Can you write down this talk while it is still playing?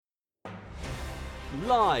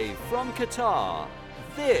Live from Qatar,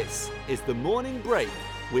 this is The Morning Break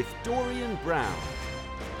with Dorian Brown.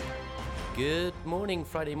 Good morning,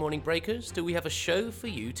 Friday morning breakers. Do we have a show for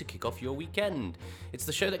you to kick off your weekend? It's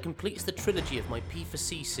the show that completes the trilogy of my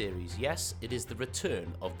P4C series. Yes, it is the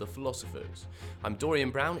return of the philosophers. I'm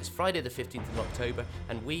Dorian Brown. It's Friday the 15th of October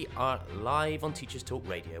and we are live on Teachers Talk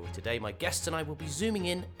Radio, where today my guests and I will be zooming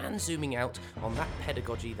in and zooming out on that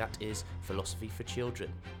pedagogy that is philosophy for children.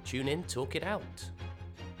 Tune in, talk it out.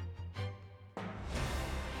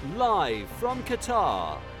 Live from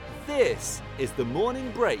Qatar, this is The Morning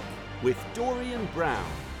Break with Dorian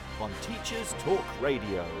Brown on Teachers Talk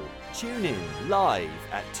Radio. Tune in live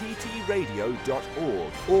at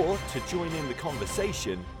ttradio.org, or to join in the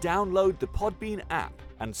conversation, download the Podbean app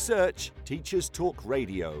and search Teachers Talk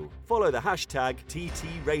Radio. Follow the hashtag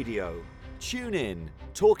TTRadio. Tune in,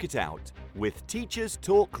 talk it out with Teachers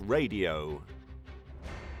Talk Radio.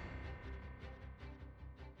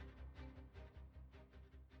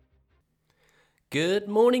 Good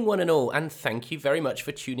morning, one and all, and thank you very much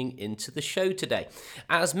for tuning into the show today.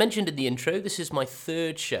 As mentioned in the intro, this is my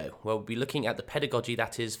third show, where we'll be looking at the pedagogy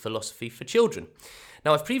that is philosophy for children.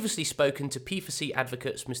 Now, I've previously spoken to P4C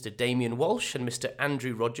advocates Mr. Damien Walsh and Mr.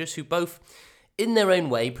 Andrew Rogers, who both, in their own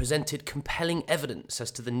way, presented compelling evidence as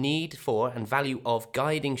to the need for and value of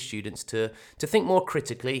guiding students to think more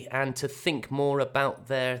critically and to think more about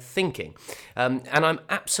their thinking. And I'm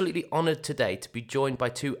absolutely honoured today to be joined by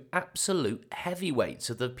two absolute heavyweights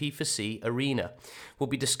of the P4C arena. We'll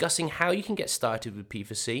be discussing how you can get started with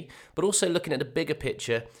P4C, but also looking at the bigger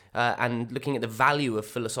picture and looking at the value of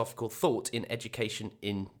philosophical thought in education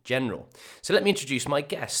in general. So let me introduce my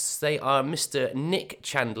guests. They are Mr. Nick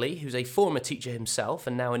Chandley, who's a former teacher himself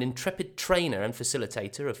and now an intrepid trainer and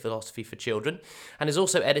facilitator of philosophy for children, and has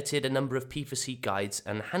also edited a number of P4C guides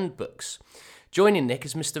and handbooks. Joining Nick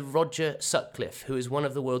is Mr. Roger Sutcliffe, who is one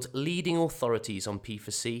of the world's leading authorities on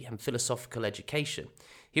P4C and philosophical education.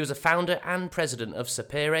 He was a founder and president of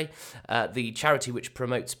Sapere, the charity which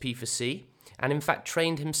promotes P4C, and in fact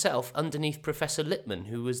trained himself underneath Professor Lippmann,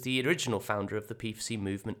 who was the original founder of the P4C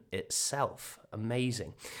movement itself.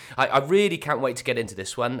 Amazing. I really can't wait to get into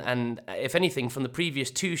this one, and if anything, from the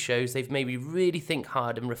previous two shows, they've made me really think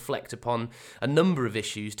hard and reflect upon a number of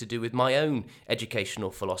issues to do with my own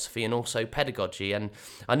educational philosophy and also pedagogy, and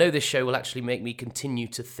I know this show will actually make me continue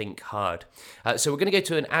to think hard. So we're going to go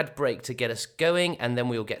to an ad break to get us going, and then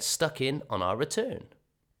we'll get stuck in on our return.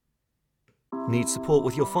 Need support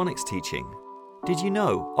with your phonics teaching? Did you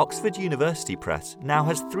know Oxford University Press now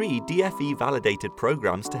has 3 DFE-validated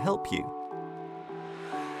programs to help you?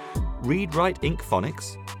 Read Write Inc.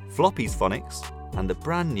 Phonics, Floppy's Phonics, and the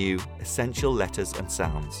brand new Essential Letters and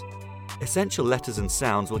Sounds. Essential Letters and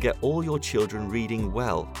Sounds will get all your children reading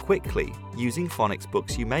well, quickly, using phonics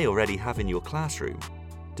books you may already have in your classroom.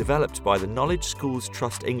 Developed by the Knowledge Schools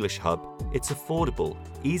Trust English Hub, it's affordable,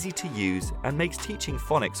 easy to use, and makes teaching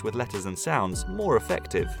phonics with letters and sounds more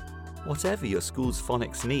effective. Whatever your school's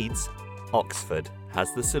phonics needs, Oxford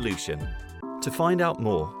has the solution. To find out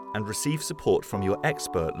more and receive support from your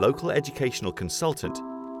expert local educational consultant,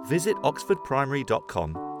 visit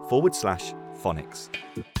oxfordprimary.com/phonics.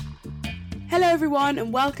 Hello everyone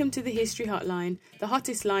and welcome to the History Hotline, the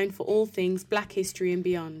hottest line for all things Black history and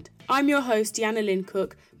beyond. I'm your host Deanna Lynn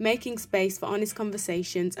Cook, making space for honest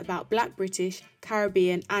conversations about Black, British,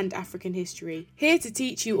 Caribbean and African history. Here to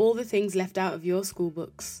teach you all the things left out of your school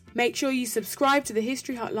books. Make sure you subscribe to the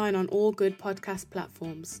History Hotline on all good podcast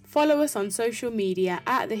platforms. Follow us on social media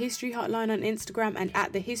at the History Hotline on Instagram and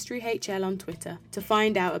at the History HL on Twitter to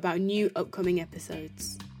find out about new upcoming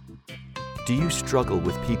episodes. Do you struggle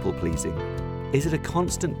with people pleasing? Is it a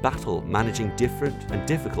constant battle managing different and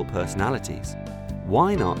difficult personalities?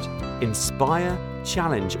 Why not inspire,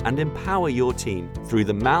 challenge and empower your team through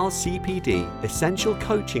the MAL CPD Essential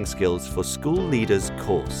Coaching Skills for School Leaders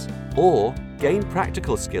course, or gain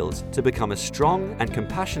practical skills to become a strong and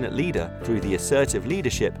compassionate leader through the Assertive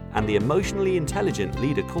Leadership and the Emotionally Intelligent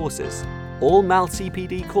Leader courses. All MAL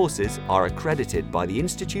CPD courses are accredited by the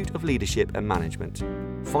Institute of Leadership and Management.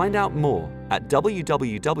 Find out more at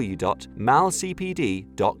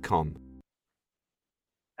www.malcpd.com.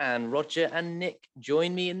 And Roger and Nick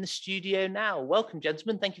join me in the studio now. Welcome,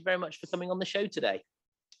 gentlemen. Thank you very much for coming on the show today.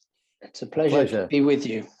 It's a pleasure to be with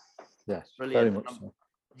you. Yes, Brilliant. very much so.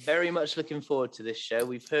 Very much looking forward to this show.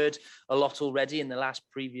 We've heard a lot already in the last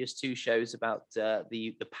previous two shows about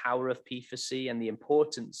the power of P4C and the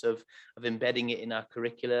importance of embedding it in our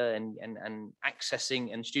curricula and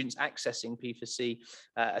accessing and students accessing P4C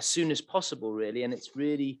as soon as possible, really. And it's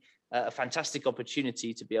really a fantastic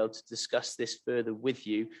opportunity to be able to discuss this further with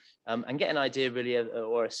you and get an idea really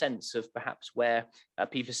or a sense of perhaps where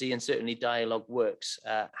P4C and certainly Dialogue Works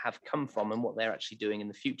have come from and what they're actually doing in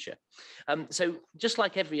the future. So just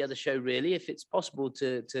like every other show, really, if it's possible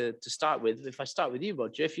to start with, if I start with you,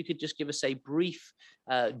 Roger, if you could just give us a brief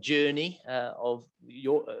journey of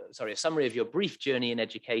your, a summary of your brief journey in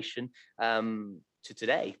education to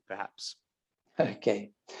today, perhaps.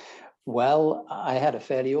 Okay. Well, I had a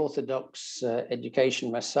fairly orthodox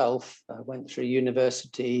education myself. I went through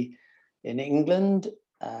university in England,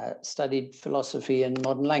 studied philosophy and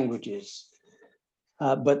modern languages.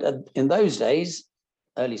 But in those days,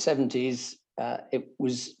 early 70s, it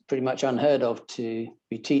was pretty much unheard of to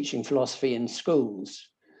be teaching philosophy in schools.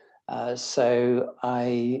 So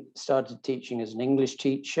I started teaching as an English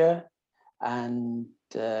teacher and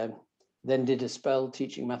then did a spell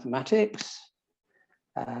teaching mathematics.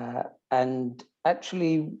 And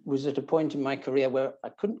actually was at a point in my career where I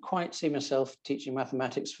couldn't quite see myself teaching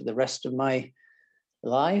mathematics for the rest of my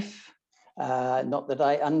life. Not that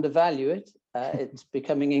I undervalue it. It's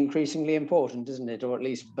becoming increasingly important, isn't it? Or at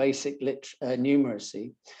least basic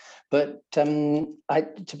numeracy. But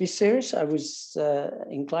to be serious, I was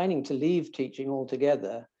inclining to leave teaching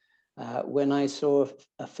altogether when I saw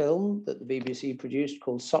a film that the BBC produced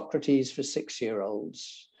called Socrates for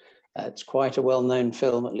 6-year-olds. It's quite a well-known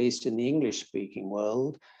film, at least in the English-speaking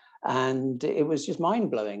world. And it was just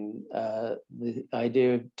mind-blowing, the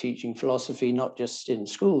idea of teaching philosophy, not just in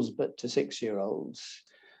schools, but to 6-year-olds.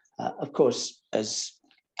 Of course, as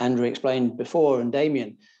Andrew explained before, and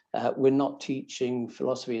Damien, we're not teaching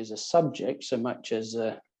philosophy as a subject so much as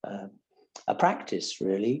a practice,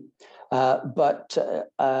 really. But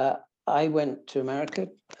I went to America,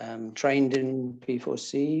 trained in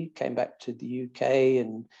P4C, came back to the UK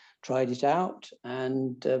and tried it out,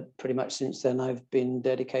 and pretty much since then I've been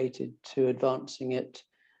dedicated to advancing it,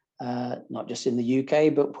 not just in the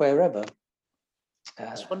UK but wherever.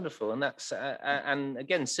 That's wonderful, and that's and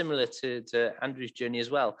again similar to Andrew's journey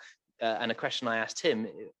as well. And a question I asked him: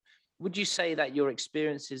 would you say that your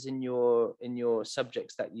experiences in your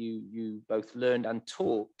subjects that you both learned and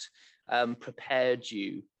taught prepared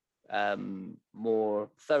you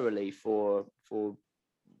more thoroughly for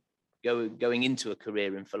going into a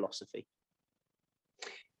career in philosophy?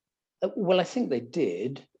 Well, I think they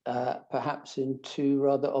did, perhaps in two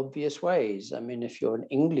rather obvious ways. I mean, if you're an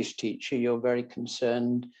English teacher, you're very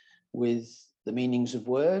concerned with the meanings of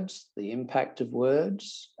words, the impact of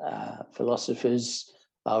words. Philosophers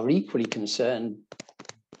are equally concerned,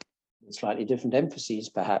 with slightly different emphases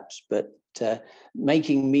perhaps, but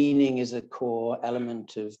making meaning is a core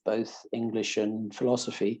element of both English and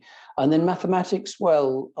philosophy. And then mathematics,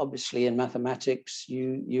 well, obviously in mathematics,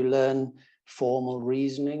 you learn formal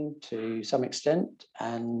reasoning to some extent,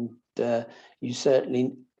 and you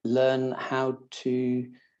certainly learn how to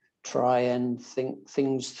try and think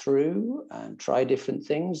things through and try different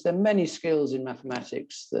things. There are many skills in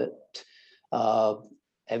mathematics that are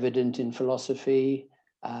evident in philosophy,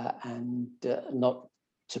 and not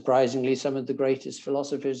surprisingly, some of the greatest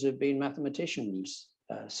philosophers have been mathematicians.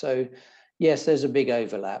 So yes, there's a big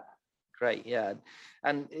overlap. Great, yeah.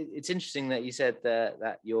 And it's interesting that you said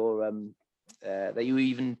that you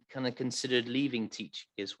even kind of considered leaving teaching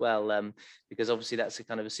as well, because obviously that's a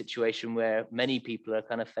kind of a situation where many people are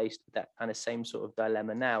kind of faced with that kind of same sort of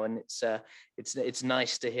dilemma now. And it's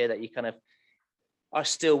nice to hear that you kind of are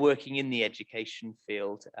still working in the education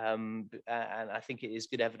field, and I think it is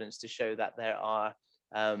good evidence to show that there are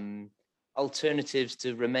alternatives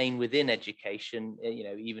to remain within education,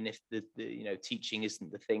 even if the teaching isn't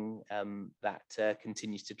the thing that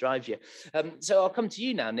continues to drive you. So I'll come to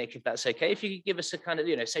you now, Nick, if that's okay. If you could give us a kind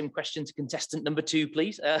of same question to contestant number 2,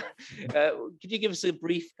 please. Could you give us a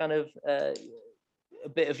brief kind of a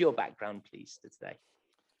bit of your background, please, today?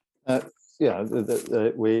 Yeah,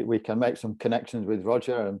 we can make some connections with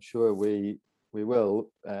Roger. I'm sure we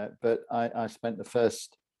will. But I spent the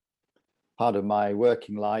first part of my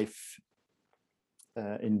working life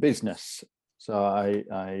in business. So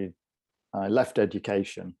I left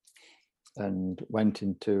education and went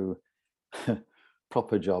into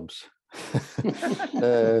proper jobs,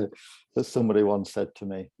 as somebody once said to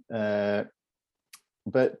me. But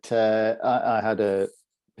I had a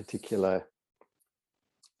particular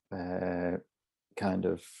kind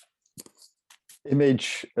of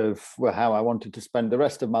image of how I wanted to spend the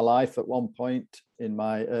rest of my life at one point in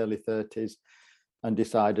my early 30s, and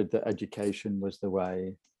decided that education was the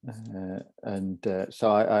way.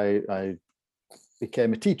 So I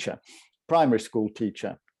became a teacher, primary school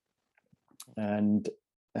teacher. And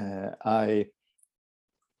I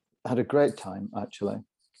had a great time, actually.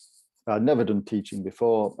 I'd never done teaching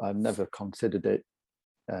before. I'd never considered it.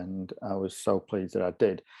 And I was so pleased that I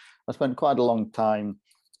did. I spent quite a long time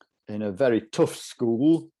in a very tough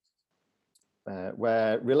school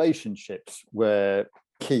where relationships were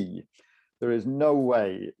key. There is no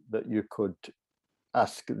way that you could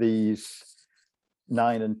ask these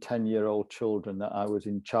 9 and 10-year-old children that I was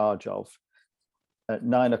in charge of at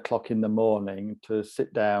 9 o'clock in the morning to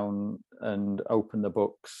sit down and open the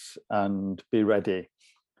books and be ready.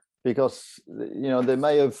 Because, they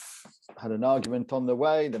may have had an argument on the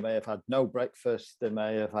way, they may have had no breakfast, they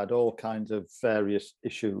may have had all kinds of various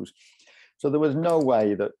issues. So there was no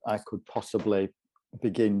way that I could possibly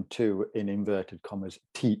begin to, in inverted commas,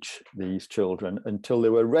 teach these children until they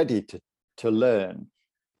were ready to learn.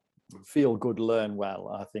 Feel good, learn well,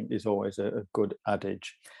 I think is always a good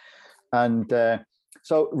adage. And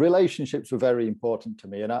so relationships were very important to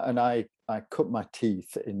me. And I cut my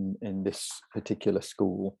teeth in this particular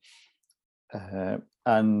school.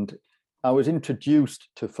 And I was introduced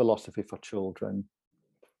to philosophy for children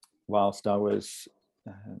whilst I was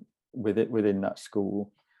within that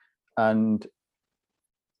school, and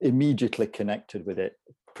immediately connected with it,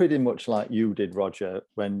 pretty much like you did, Roger,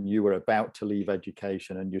 when you were about to leave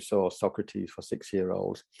education and you saw Socrates for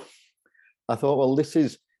 6-year-olds. I thought, well, this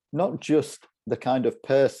is not just the kind of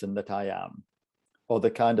person that I am or the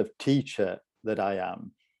kind of teacher that I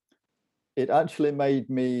am. It actually made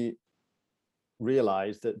me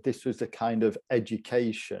realize that this was the kind of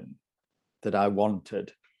education that I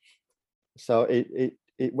wanted. So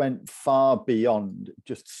it went far beyond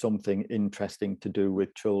just something interesting to do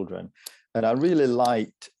with children. And I really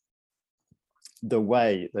liked the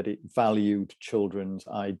way that it valued children's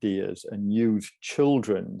ideas and used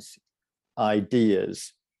children's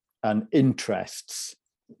ideas and interests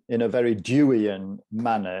in a very Deweyan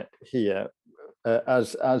manner here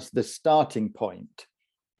as the starting point.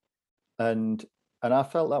 And I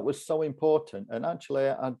felt that was so important. And actually,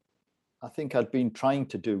 I think I'd been trying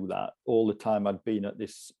to do that all the time I'd been at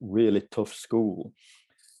this really tough school,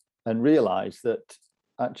 and realized that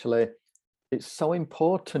actually it's so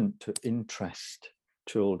important to interest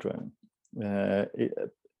children. But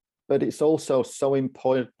it's also so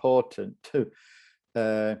important to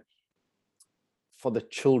for the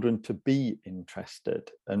children to be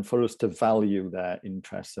interested and for us to value their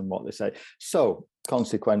interests and what they say. So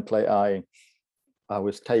consequently, I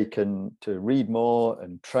was taken to read more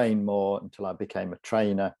and train more until I became a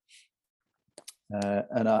trainer.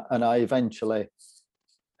 And I eventually,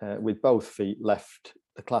 with both feet, left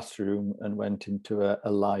the classroom and went into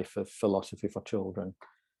a life of philosophy for children.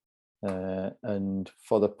 And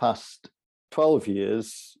for the past 12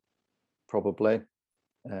 years, probably,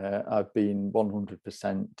 I've been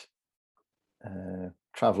 100%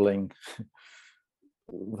 traveling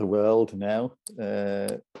the world now,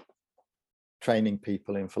 training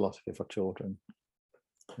people in philosophy for children.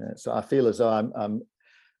 So I feel as though I'm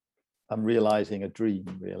realizing a dream,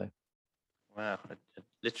 really. Wow, a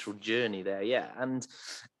literal journey there, yeah. And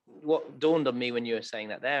what dawned on me when you were saying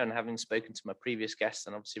that there, and having spoken to my previous guests,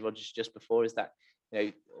 and obviously Roger's just before, is that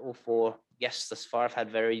all four guests thus far have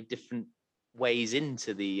had very different ways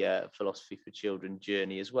into the philosophy for children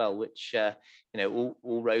journey as well, which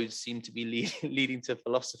all roads seem to be leading to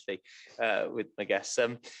philosophy with my guests.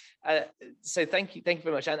 So thank you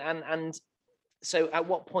very much. And so at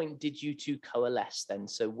what point did you two coalesce then?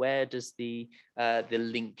 So where does the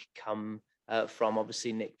link come from?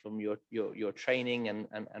 Obviously, Nick, from your training,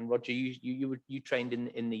 and Roger, you trained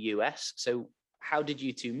in the US. So how did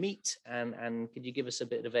you two meet? And could you give us a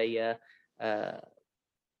bit of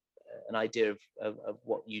an idea of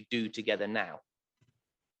what you do together now?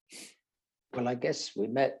 Well, I guess we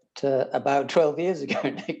met about 12 years ago,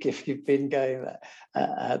 Nick, if you've been going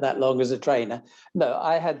that long as a trainer. No,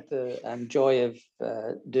 I had the joy of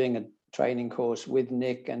doing a training course with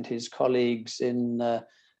Nick and his colleagues in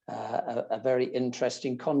a very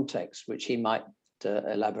interesting context, which he might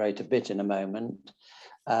elaborate a bit in a moment.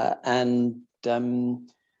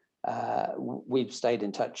 We've stayed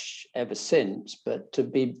in touch ever since. But to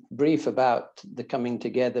be brief about the coming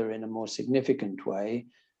together in a more significant way,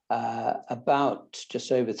 about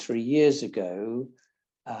just over 3 years ago,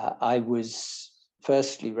 I was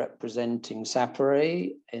firstly representing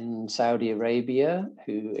Sapere in Saudi Arabia,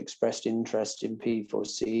 who expressed interest in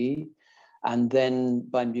P4C. And then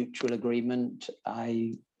by mutual agreement,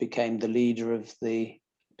 I became the leader of the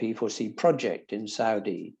P4C project in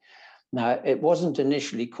Saudi. Now, it wasn't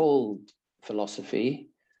initially called philosophy.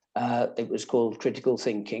 It was called critical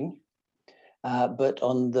thinking. But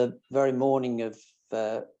on the very morning of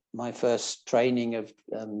my first training of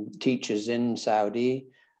teachers in Saudi,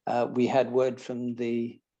 we had word from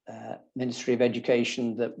the Ministry of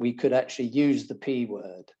Education that we could actually use the P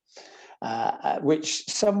word, which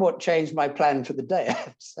somewhat changed my plan for the day, I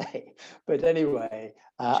have to say. But anyway,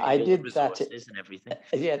 I did that. And everything.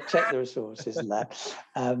 Yeah, check the resources and that.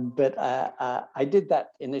 But I did that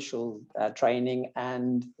initial training,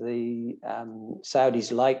 and the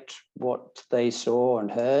Saudis liked what they saw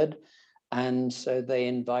and heard. And so they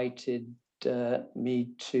invited me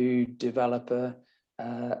to develop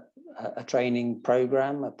a training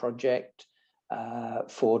program, a project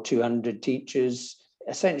for 200 teachers,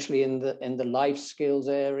 essentially in the life skills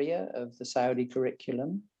area of the Saudi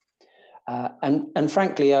curriculum. And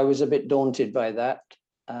frankly, I was a bit daunted by that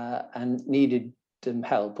and needed some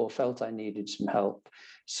help, or felt I needed some help.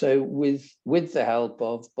 So with the help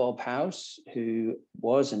of Bob House, who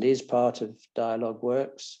was and is part of Dialogue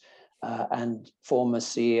Works and former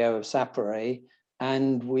CEO of Sapere,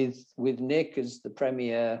 and with Nick as the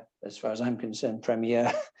premier, as far as I'm concerned,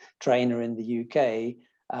 premier trainer in the UK,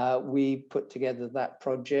 we put together that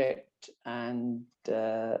project, and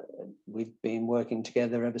we've been working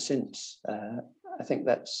together ever since. I think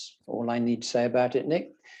that's all I need to say about it. Nick,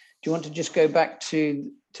 do you want to just go back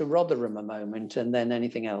to Rotherham a moment, and then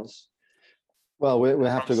anything else? Well, we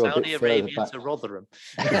have to go Saudi a bit further Arabia back. to Rotherham.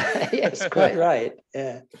 Yes, quite right.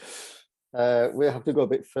 Yeah. We have to go a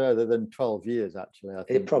bit further than 12 years, actually. I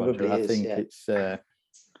think, It probably Roger. is. I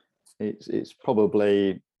think it's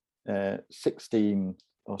probably 16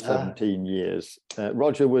 or 17 years.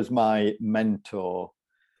 Roger was my mentor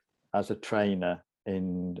as a trainer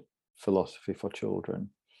in philosophy for children,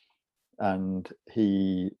 and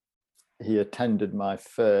he attended my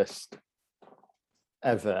first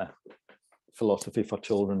ever philosophy for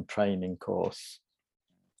children training course,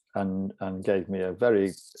 and gave me a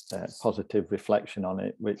very positive reflection on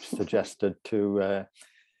it, which suggested to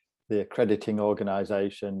the accrediting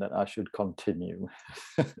organization that I should continue.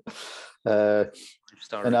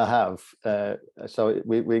 And I have. So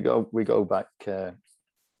we go back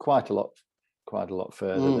quite a lot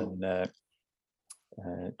further than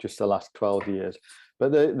just the last 12 years.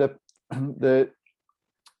 But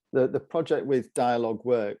the project with Dialogue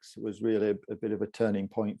Works was really a bit of a turning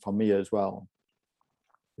point for me as well,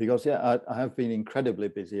 because I have been incredibly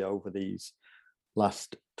busy over these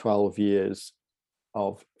last 12 years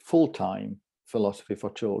of full-time philosophy for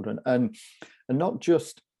children, and not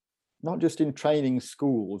just in training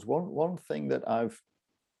schools. One thing that I've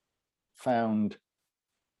found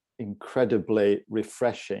incredibly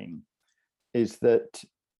refreshing is that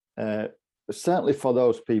certainly for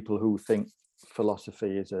those people who think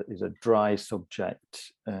philosophy is a dry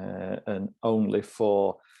subject and only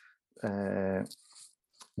for the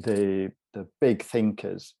big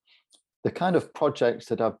thinkers, the kind of projects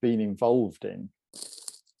that I've been involved in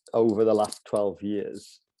over the last 12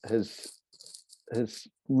 years has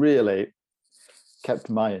really kept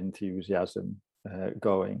my enthusiasm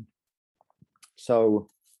going. So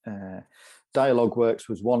Dialogue Works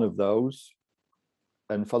was one of those,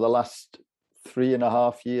 and for the last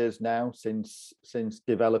 3.5 years now, since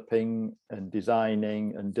developing and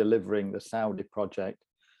designing and delivering the Saudi project,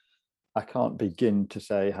 I can't begin to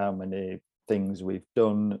say how many things we've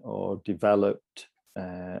done or developed,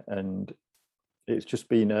 and it's just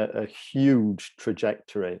been a huge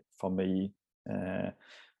trajectory for me, and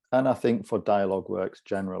I think for Dialogue Works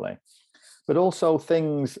generally. But also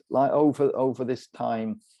things like over this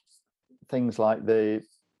time, things like the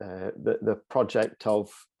project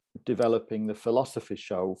of developing the philosophy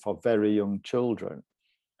show for very young children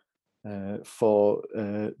for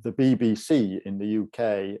the BBC in the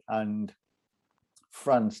UK and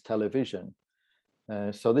France Television.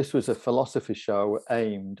 So this was a philosophy show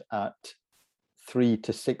aimed at 3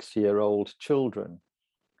 to 6 year old children,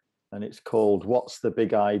 and it's called What's the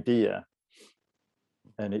Big Idea?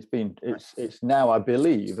 And it's now, I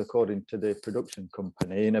believe, according to the production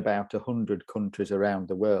company, in about 100 countries around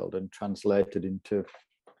the world and translated into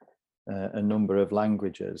a number of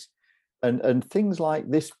languages. And things like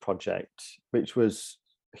this project, which was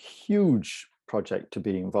a huge project to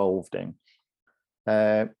be involved in,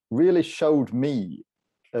 really showed me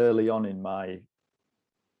early on in my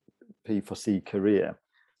P4C career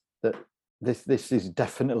that this is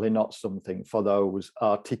definitely not something for those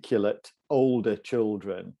articulate older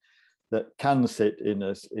children that can sit in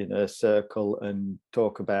a circle and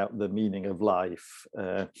talk about the meaning of life.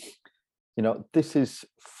 This is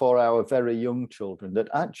for our very young children that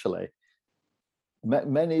actually,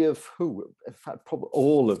 many of who, in fact, probably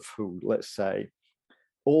all of who, let's say,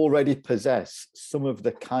 already possess some of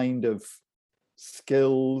the kind of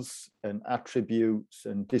skills and attributes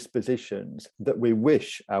and dispositions that we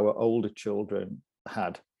wish our older children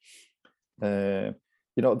had.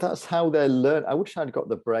 that's how they learn. I wish I'd got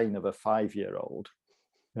the brain of a 5-year-old.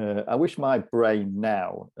 I wish my brain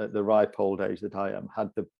now, at the ripe old age that I am,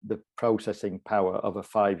 had the processing power of a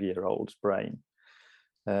 5-year-old's brain.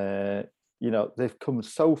 They've come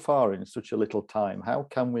so far in such a little time. How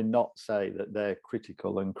can we not say that they're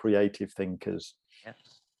critical and creative thinkers?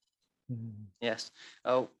 Yes. Yes.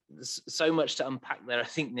 Oh, there's so much to unpack there, I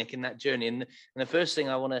think, Nick, in that journey. And the first thing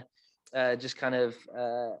I want to just kind of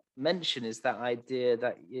mention is that idea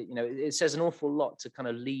that, it says an awful lot to kind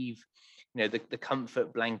of leave, the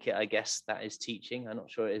comfort blanket, I guess, that is teaching. I'm not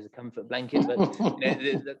sure it is a comfort blanket, but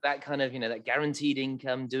that kind of, that guaranteed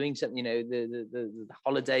income, doing something, the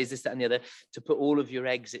holidays, this, that, and the other, to put all of your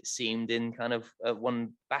eggs, it seemed, in kind of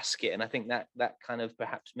one basket. And I think that kind of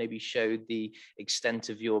perhaps maybe showed the extent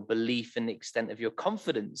of your belief and the extent of your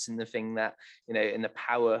confidence in the thing that, in the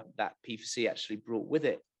power that P4C actually brought with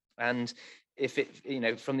it. And if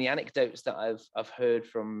it, from the anecdotes that I've heard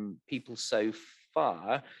from people so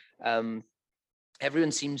far,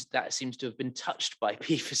 everyone seems to have been touched by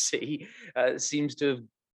P4C, seems to have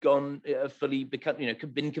gone fully become,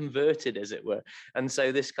 been converted, as it were. And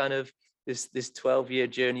so this kind of this 12-year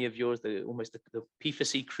journey of yours, almost the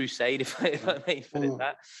P4C crusade, if I may put it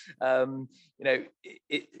that,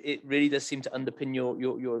 it really does seem to underpin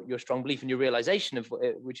your strong belief and your realization of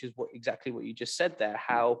which is exactly what you just said there,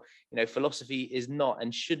 how philosophy is not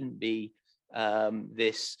and shouldn't be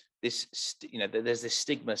there's this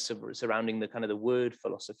stigma surrounding the kind of the word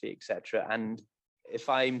philosophy, etc. And if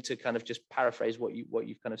I'm to kind of just paraphrase what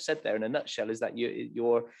you've kind of said there in a nutshell, is that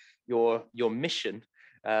your mission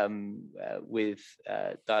with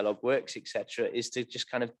Dialogue Works, etc., is to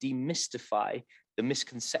just kind of demystify the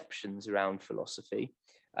misconceptions around philosophy,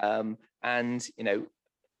 and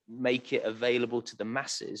make it available to the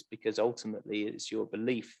masses, because ultimately it's your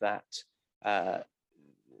belief that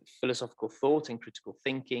philosophical thought and critical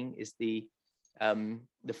thinking is the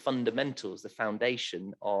fundamentals, the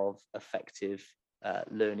foundation of effective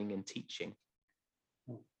learning and teaching.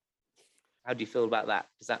 How do you feel about that?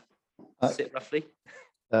 Does that sit roughly?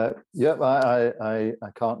 I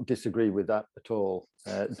can't disagree with that at all,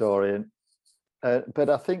 Dorian. But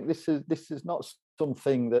I think this is not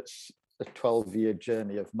something that's a 12-year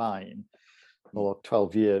journey of mine, or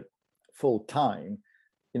 12-year full time.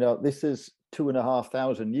 This is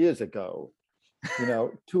 2,500 years ago.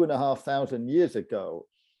 2,500 years ago,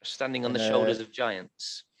 standing on the shoulders of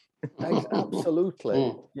giants.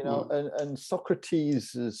 Absolutely. And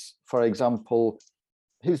Socrates, for example,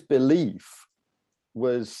 his belief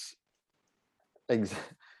was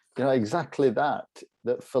exactly that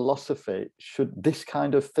philosophy this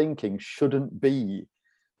kind of thinking shouldn't be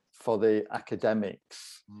for the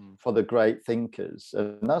academics, for the great thinkers.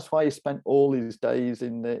 And that's why he spent all his days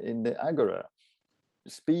in the Agora,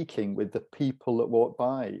 speaking with the people that walked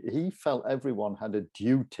by. He felt everyone had a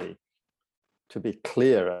duty to be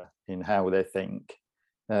clearer in how they think.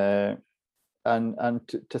 And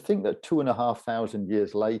to think that 2,500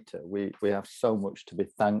 years later, we have so much to be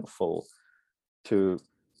thankful to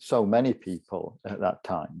so many people at that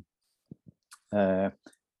time,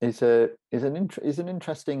 is an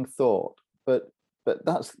interesting thought. But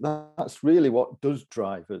that's really what does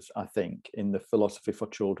drive us, I think, in the Philosophy for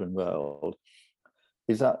Children world,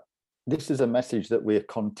 is that this is a message that we're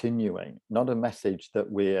continuing, not a message that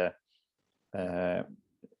we're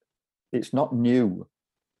it's not new,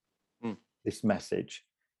 this message,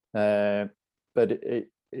 but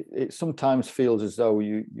it sometimes feels as though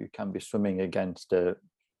you can be swimming against a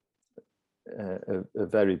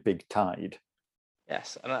very big tide.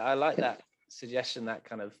 Yes, and I like that suggestion, that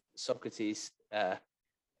kind of Socrates,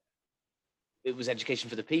 it was education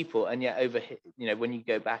for the people, and yet when you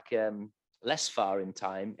go back less far in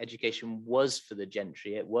time, education was for the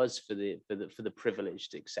gentry, it was for the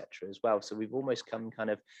privileged, etc. as well. So we've almost come kind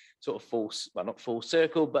of sort of not full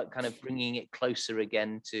circle, but kind of bringing it closer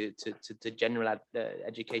again to general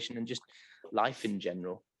education and just life in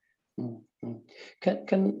general.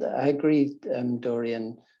 Can I agree,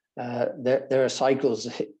 Dorian? There are cycles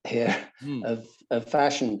here of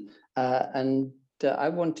fashion, and I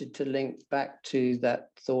wanted to link back to that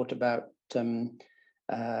thought about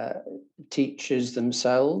teachers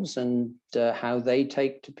themselves and how they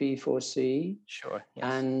take to P4C. Sure. Yes.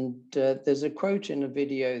 And there's a quote in a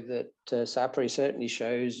video that Sapri certainly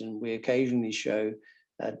shows, and we occasionally show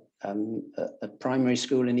at a primary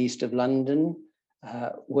school in east of London,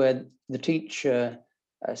 where the teacher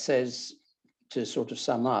says, to sort of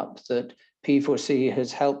sum up, that P4C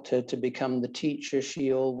has helped her to become the teacher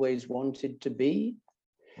she always wanted to be.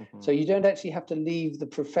 So you don't actually have to leave the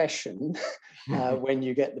profession when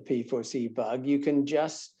you get the P4C bug. You can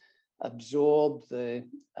just absorb the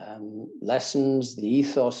lessons, the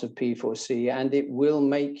ethos of P4C, and it will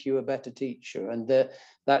make you a better teacher. And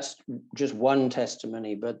that's just one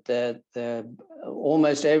testimony, but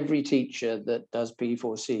almost every teacher that does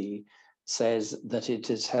P4C says that it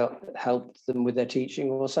has helped them with their teaching,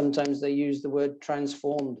 or sometimes they use the word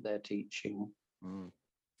transformed their teaching.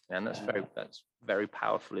 And that's very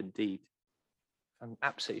powerful indeed.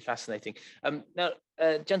 Absolutely fascinating. Now,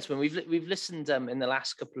 gentlemen, we've listened in the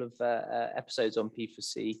last couple of episodes on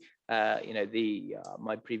P4C.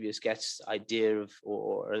 My previous guest's idea of,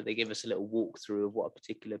 or they give us a little walkthrough of what a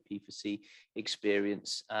particular P4C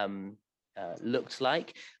experience looked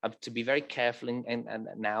like. To be very careful, and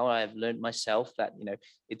now I've learned myself that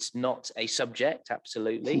it's not a subject.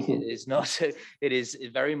 Absolutely, it is not. It is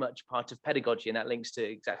very much part of pedagogy, and that links to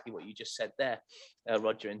exactly what you just said there,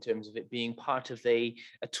 Roger, in terms of it being part of a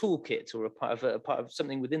toolkit, or a part of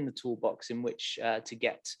something within the toolbox in which to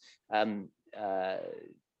get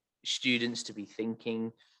students to be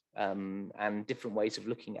thinking. And different ways of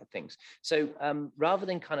looking at things. So rather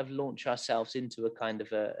than kind of launch ourselves into a kind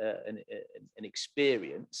of an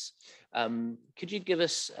experience, could you give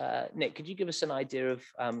us, Nick, could you give us an idea of,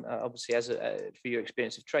 obviously for your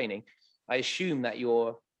experience of training, I assume that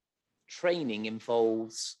your training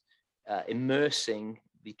involves immersing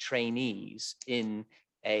the trainees in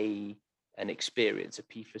an experience, a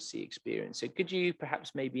P4C experience. So could you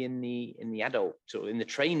perhaps maybe in the adult or in the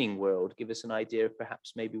training world give us an idea of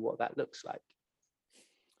perhaps maybe what that looks like?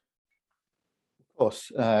 Of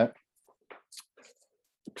course.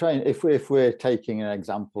 If we're taking an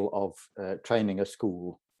example of training a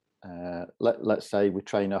school, let's say we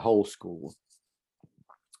train a whole school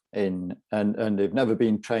and they've never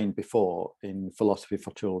been trained before in philosophy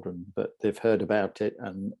for children, but they've heard about it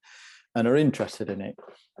and are interested in it.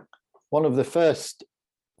 One of the first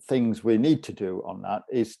things we need to do on that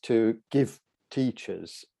is to give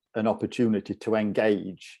teachers an opportunity to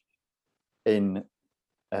engage in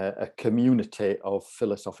a community of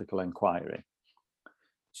philosophical inquiry.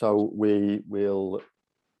 So we'll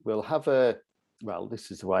have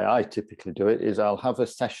this is the way I typically do it, is I'll have a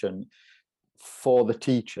session for the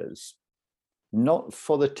teachers, not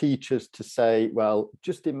for the teachers to say, well,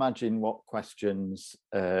 just imagine what questions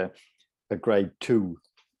a grade 2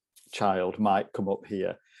 child might come up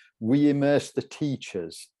here. We immerse the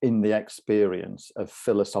teachers in the experience of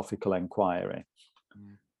philosophical inquiry,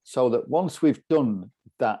 so that once we've done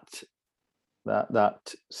that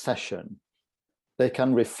session, they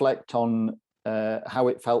can reflect on how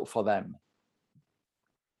it felt for them.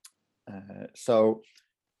 So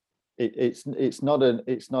it's not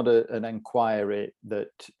an inquiry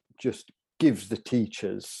that just gives the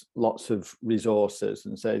teachers lots of resources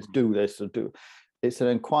and says do this or do. It's an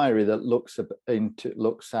inquiry that looks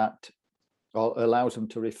at or allows them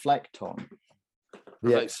to reflect on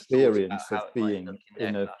the experience of being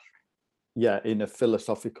in a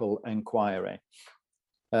philosophical inquiry.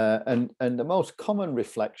 And the most common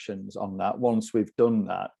reflections on that, once we've done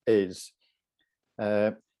that, is,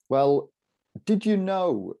 well, did you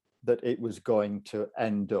know that it was going to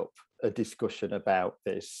end up a discussion about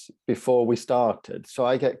this before we started? So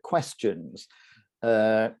I get questions.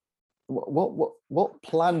 What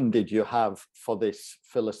plan did you have for this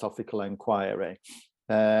philosophical inquiry?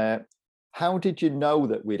 How did you know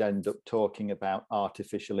that we'd end up talking about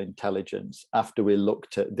artificial intelligence after we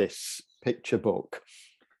looked at this picture book?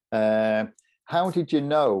 How did you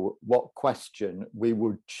know what question we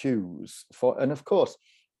would choose for? And of course,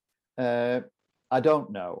 I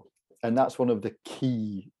don't know. And that's one of the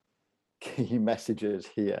key messages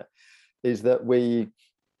here, is that we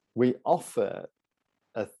offer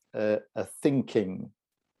a thinking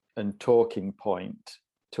and talking point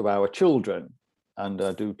to our children, and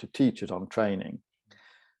I do to teachers on training.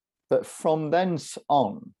 But from thence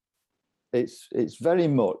on, it's very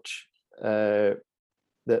much the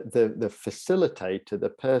facilitator, the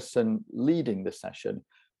person leading the session,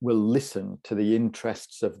 will listen to the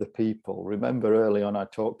interests of the people. Remember early on I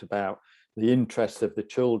talked about the interests of the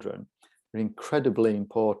children are incredibly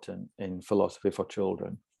important in philosophy for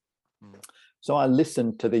children. So I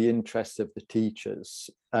listen to the interests of the teachers,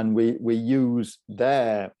 and we use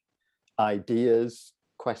their ideas,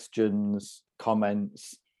 questions,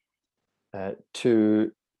 comments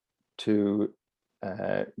to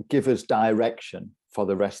give us direction for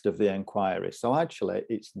the rest of the inquiry. So actually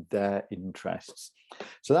it's their interests.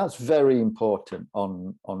 So that's very important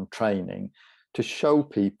on training, to show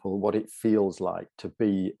people what it feels like to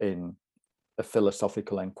be in a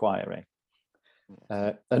philosophical inquiry.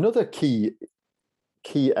 Another key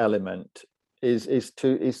element is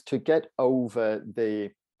to get over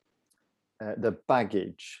the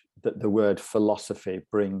baggage that the word philosophy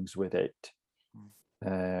brings with it.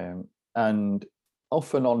 And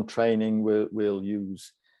often on training, we'll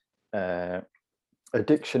use a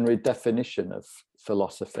dictionary definition of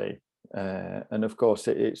philosophy. And of course,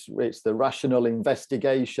 it's the rational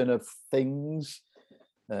investigation of things,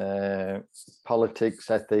 politics,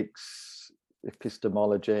 ethics,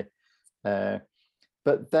 epistemology.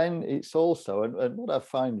 But then it's also, and what I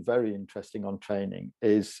find very interesting on training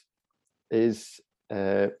is it's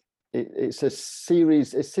a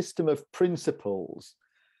system of principles.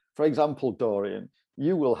 For example, Dorian,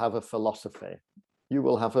 you will have a philosophy. You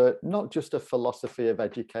will have not just a philosophy of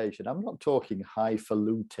education. I'm not talking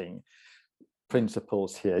highfalutin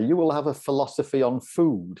principles here. You will have a philosophy on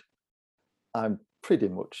food. I'm pretty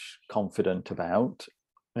much confident about.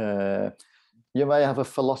 You may have a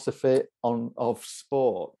philosophy of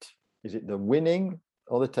sport. Is it the winning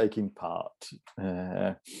or the taking part?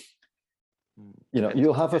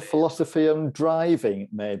 You'll have a philosophy on driving,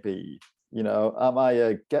 maybe. Am I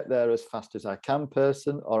a get there as fast as I can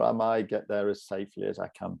person, or am I get there as safely as I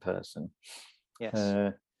can person?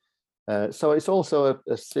 Yes. So it's also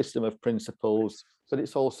a system of principles, but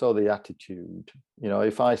it's also the attitude.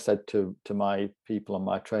 If I said to my people on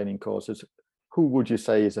my training courses, who would you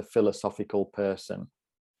say is a philosophical person?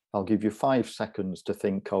 I'll give you 5 seconds to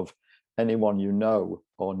think of anyone you know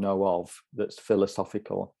or know of that's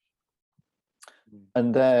philosophical.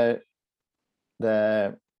 And their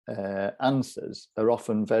answers are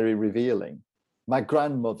often very revealing. My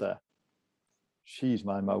grandmother, she's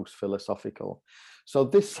my most philosophical. So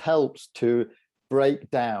this helps to break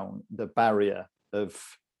down the barrier of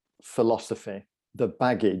philosophy, the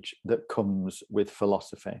baggage that comes with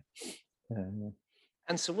philosophy. And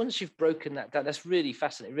so once you've broken that down, that's really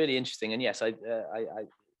fascinating, really interesting. And yes, I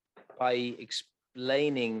by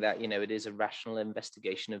explaining that, it is a rational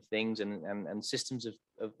investigation of things and systems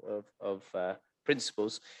of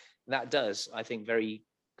principles, that does, I think, very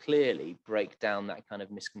clearly break down that kind of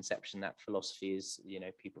misconception that philosophy is,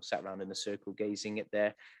 people sat around in a circle gazing at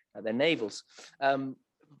their navels.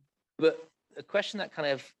 But a question that kind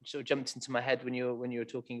of sort of jumped into my head when you were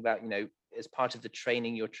talking about, as part of the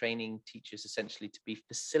training, you're training teachers essentially to be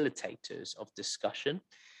facilitators of discussion.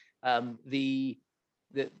 The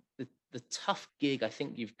tough gig I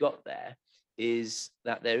think you've got there is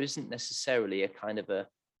that there isn't necessarily a kind of a,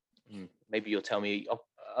 maybe you'll tell me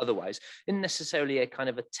otherwise, isn't necessarily a kind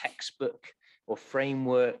of a textbook or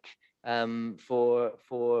framework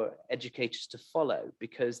for educators to follow,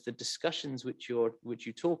 because the discussions which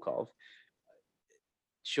you talk of,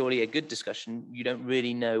 surely a good discussion, you don't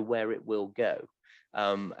really know where it will go.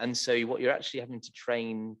 And so what you're actually having to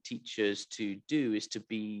train teachers to do is to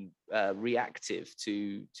be reactive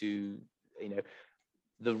to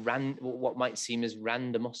what might seem as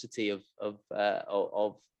randomosity of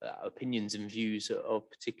opinions and views of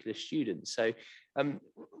particular students. So,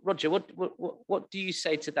 Roger, what do you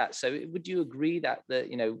say to that? So, would you agree that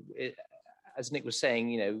as Nick was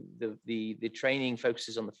saying, the training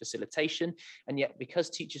focuses on the facilitation, and yet because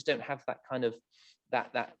teachers don't have that kind of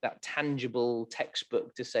that tangible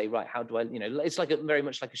textbook to say, right, how do I, it's like very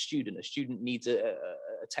much like a student. A student needs a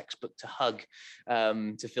textbook to hug,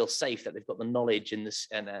 to feel safe that they've got the knowledge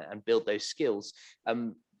and build those skills.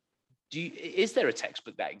 Is there a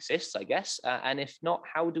textbook that exists, I guess? And if not,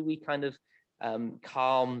 how do we kind of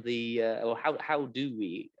calm or how do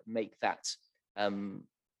we make that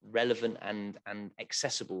relevant and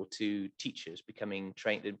accessible to teachers becoming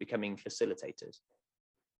facilitators?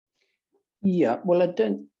 Yeah, well, I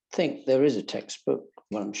don't think there is a textbook.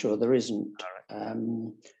 Well, I'm sure there isn't.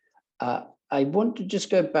 I want to just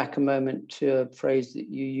go back a moment to a phrase that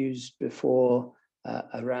you used before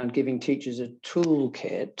around giving teachers a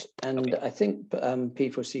toolkit. And I think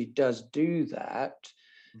P4C does do that.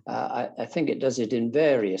 I think it does it in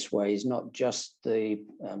various ways, not just the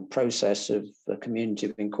process of the community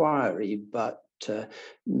of inquiry, but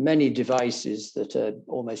many devices that are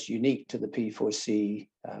almost unique to the P4C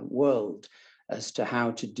world as to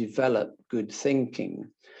how to develop good thinking.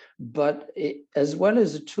 But as well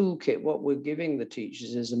as a toolkit, what we're giving the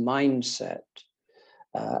teachers is a mindset.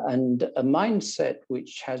 And a mindset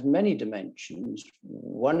which has many dimensions.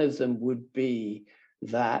 One of them would be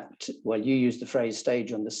that, well, you use the phrase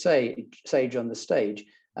sage on the stage.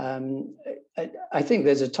 I think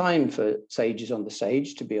there's a time for sages on the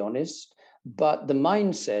stage, to be honest. But the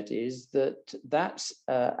mindset is that that's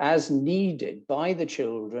as needed by the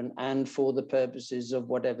children and for the purposes of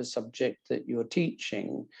whatever subject that you're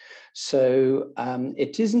teaching. So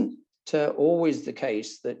it isn't always the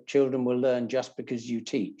case that children will learn just because you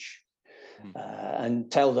teach and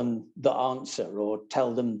tell them the answer or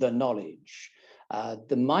tell them the knowledge.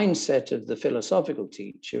 The mindset of the philosophical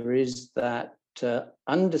teacher is that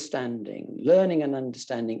learning and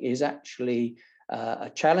understanding is actually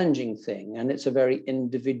a challenging thing, and it's a very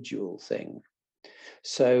individual thing.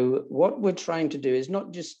 So what we're trying to do is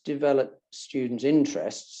not just develop students'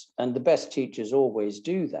 interests, and the best teachers always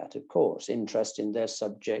do that, of course, interest in their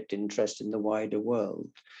subject, interest in the wider world.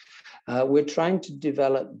 We're trying to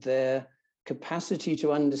develop their capacity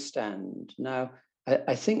to understand. Now,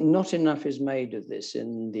 I think not enough is made of this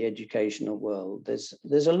in the educational world.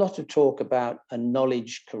 There's a lot of talk about a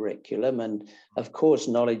knowledge curriculum, and of course,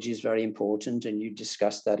 knowledge is very important, and you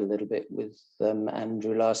discussed that a little bit with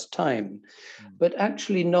Andrew last time. But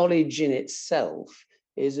actually, knowledge in itself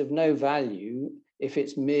is of no value if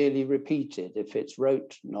it's merely repeated, if it's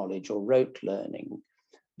rote knowledge or rote learning.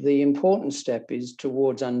 The important step is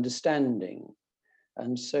towards understanding.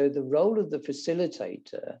 And so the role of the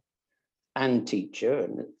facilitator and teacher,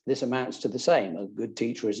 and this amounts to the same, a good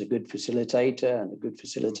teacher is a good facilitator and a good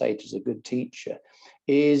facilitator is a good teacher,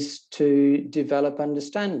 is to develop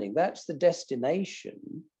understanding. That's the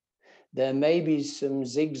destination. There may be some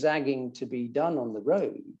zigzagging to be done on the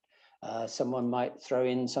road. Someone might throw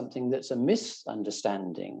in something that's a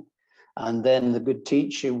misunderstanding, and then the good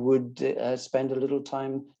teacher would spend a little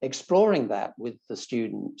time exploring that with the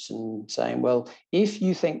students and saying, well, if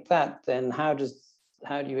you think that, then how do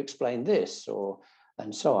you explain this, or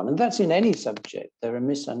and so on. And that's in any subject. There are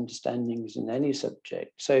misunderstandings in any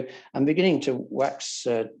subject. So I'm beginning to wax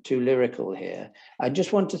too lyrical here. I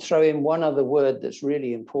just want to throw in one other word that's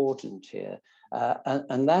really important here.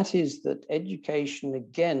 And that is that education,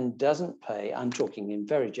 again, doesn't pay, I'm talking in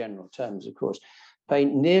very general terms, of course, pay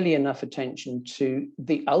nearly enough attention to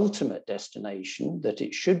the ultimate destination that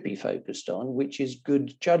it should be focused on, which is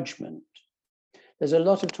good judgment. There's a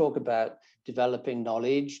lot of talk about developing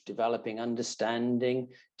knowledge, developing understanding,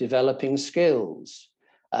 developing skills.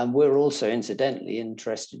 And we're also incidentally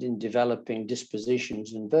interested in developing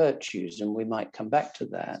dispositions and virtues, and we might come back to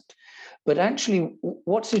that. But actually,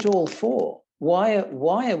 what's it all for? Why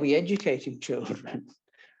are we educating children?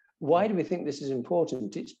 Why do we think this is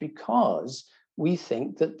important? It's because we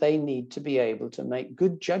think that they need to be able to make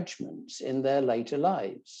good judgments in their later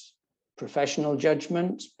lives. Professional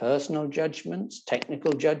judgments, personal judgments,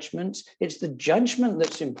 technical judgments. It's the judgment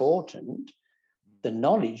that's important. The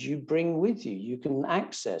knowledge you bring with you, you can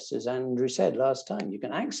access, as Andrew said last time, you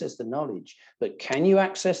can access the knowledge, but can you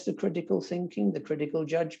access the critical thinking, the critical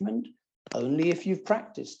judgment? Only if you've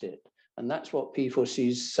practiced it. And that's what P4C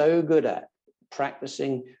is so good at,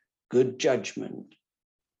 practicing good judgment.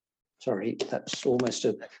 Sorry, that's almost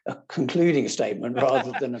a concluding statement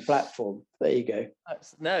rather than a platform. There you go.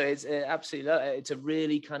 No, it's absolutely, it's a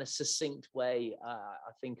really kind of succinct way,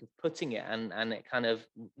 I think, of putting it. And it kind of,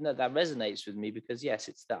 no, that resonates with me because, yes,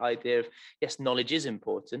 it's the idea of, yes, knowledge is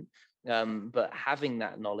important, but having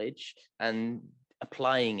that knowledge and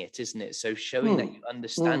applying it, isn't it? So showing that you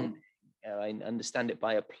understand, I understand it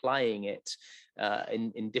by applying it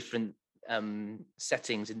in different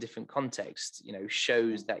settings, in different contexts,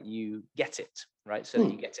 shows that you get it, right? So that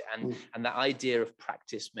you get it, and that idea of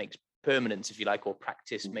practice makes permanence, if you like, or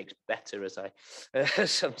practice makes better, as I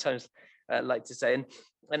sometimes like to say,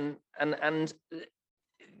 and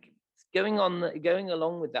going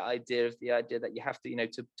along with that idea of the idea that you have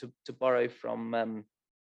to, to borrow from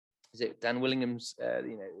is it Dan Willingham's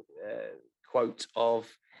quote of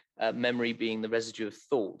memory being the residue of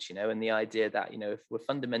thought, and the idea that, if we're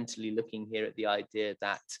fundamentally looking here at the idea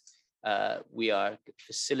that we are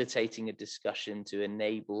facilitating a discussion to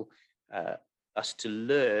enable us to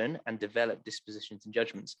learn and develop dispositions and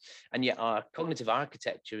judgments, and yet our cognitive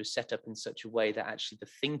architecture is set up in such a way that actually the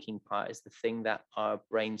thinking part is the thing that our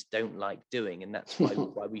brains don't like doing, and that's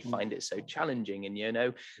why we find it so challenging.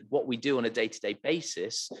 And what we do on a day-to-day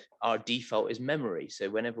basis, our default is memory.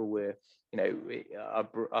 So whenever we're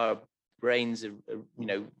our brains are,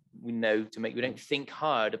 we don't think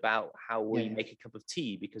hard about how we make a cup of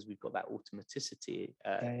tea because we've got that automaticity.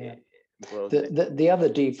 The other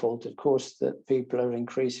default, of course, that people are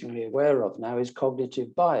increasingly aware of now is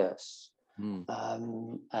cognitive bias.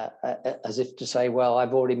 As if to say, well,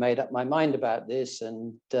 I've already made up my mind about this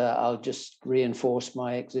and I'll just reinforce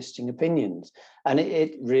my existing opinions. And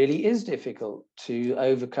it really is difficult to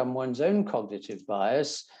overcome one's own cognitive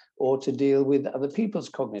bias or to deal with other people's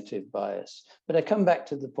cognitive bias. But I come back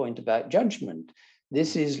to the point about judgment.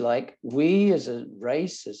 This is like we as a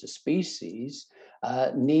race, as a species,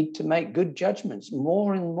 need to make good judgments.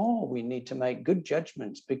 More and more we need to make good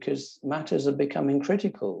judgments because matters are becoming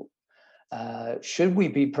critical. Should we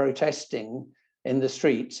be protesting in the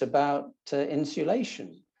streets about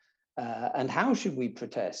insulation? And how should we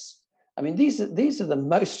protest? I mean, these are the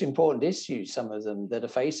most important issues, some of them, that are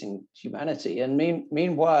facing humanity. And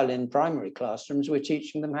meanwhile, in primary classrooms, we're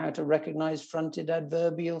teaching them how to recognize fronted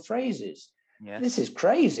adverbial phrases. Yes. This is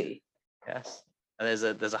crazy. Yes. And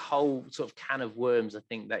there's a whole sort of can of worms, I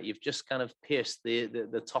think, that you've just kind of pierced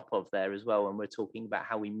the top of there as well. When we're talking about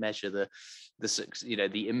how we measure the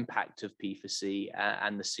impact of P4C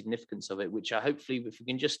and the significance of it, which hopefully, if we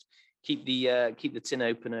can just keep the tin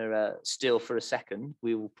opener still for a second,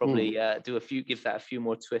 we will probably give that a few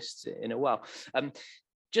more twists in a while.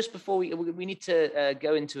 Just before we need to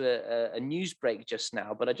go into a news break just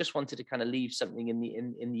now, but I just wanted to kind of leave something in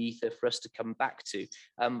the ether for us to come back to.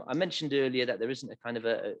 I mentioned earlier that there isn't a kind of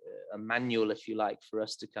a manual, if you like, for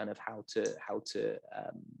us to kind of how to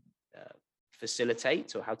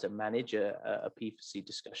facilitate or how to manage a P4C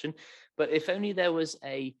discussion. But if only there was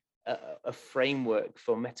a framework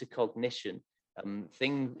for metacognition, a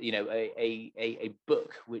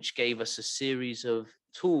book which gave us a series of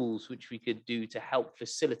tools which we could do to help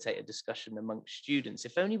facilitate a discussion amongst students.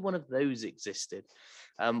 If only one of those existed.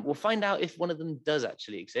 We'll find out if one of them does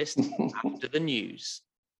actually exist after the news.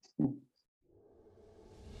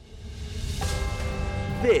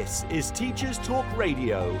 This is Teachers Talk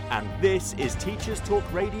Radio, and this is Teachers Talk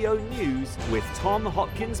Radio News with Tom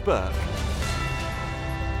Hopkins-Burke.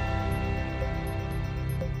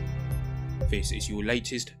 This is your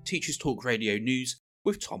latest Teachers Talk Radio News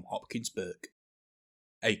with Tom Hopkins-Burke.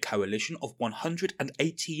 A coalition of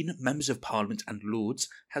 118 Members of Parliament and Lords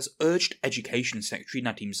has urged Education Secretary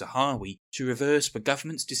Nadhim Zahawi to reverse the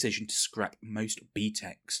government's decision to scrap most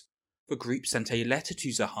BTECs. The group sent a letter to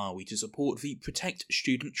Zahawi to support the Protect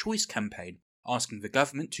Student Choice campaign, asking the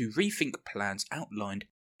government to rethink plans outlined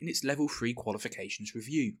in its Level 3 qualifications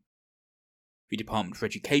review. The Department for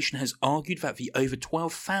Education has argued that the over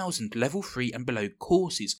 12,000 Level 3 and below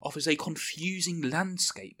courses offers a confusing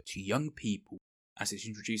landscape to young people, as it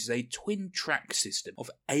introduces a twin-track system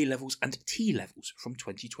of A-levels and T-levels from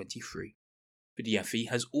 2023. The DFE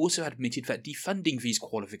has also admitted that defunding these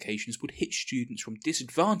qualifications would hit students from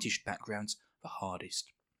disadvantaged backgrounds the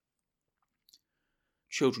hardest.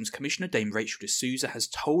 Children's Commissioner Dame Rachel de Souza has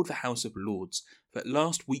told the House of Lords that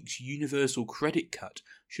last week's universal credit cut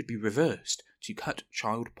should be reversed to cut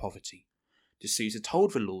child poverty. De Souza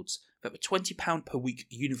told the Lords that the £20 per week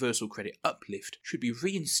universal credit uplift should be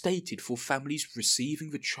reinstated for families receiving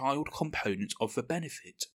the child component of the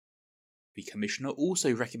benefit. The Commissioner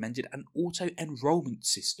also recommended an auto-enrolment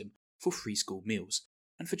system for free school meals,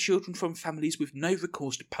 and for children from families with no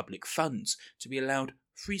recourse to public funds to be allowed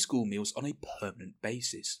free school meals on a permanent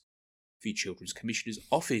basis. The Children's Commissioner's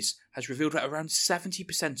Office has revealed that around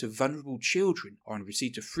 70% of vulnerable children are in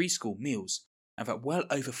receipt of free school meals, and that well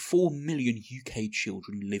over 4 million UK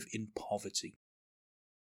children live in poverty.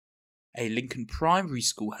 A Lincoln primary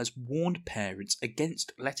school has warned parents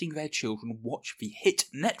against letting their children watch the hit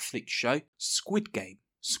Netflix show Squid Game.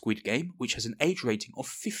 Squid Game, which has an age rating of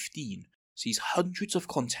 15, sees hundreds of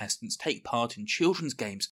contestants take part in children's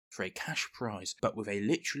games for a cash prize, but with a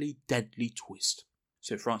literally deadly twist.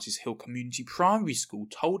 Sir Francis Hill Community Primary School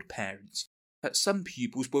told parents that some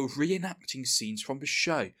pupils were reenacting scenes from the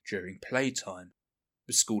show during playtime.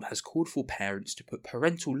 The school has called for parents to put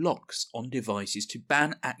parental locks on devices to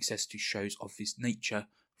ban access to shows of this nature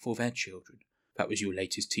for their children. That was your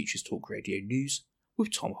latest Teachers Talk Radio News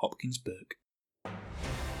with Tom Hopkins-Burke.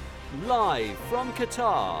 Live from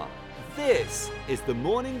Qatar, this is The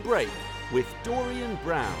Morning Break with Dorian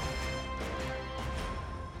Brown.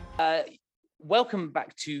 Welcome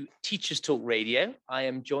back to Teachers Talk Radio. I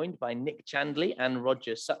am joined by Nick Chandley and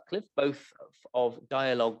Roger Sutcliffe, both of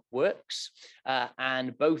Dialogue Works,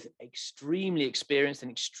 and both extremely experienced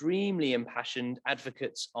and extremely impassioned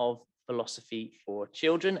advocates of philosophy for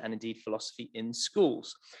children and indeed philosophy in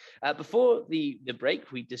schools. Before the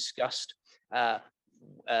break, we discussed their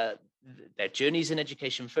journeys in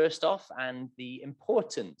education first off, and the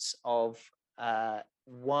importance of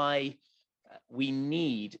why we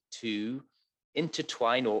need to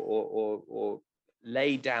intertwine or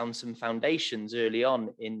lay down some foundations early on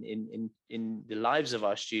in the lives of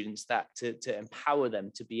our students that to empower them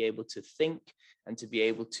to be able to think and to be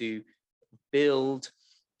able to build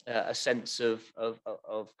a sense of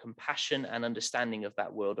compassion and understanding of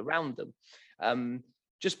that world around them.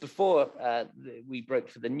 Just before we broke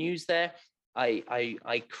for the news there,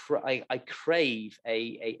 I crave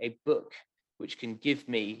a book which can give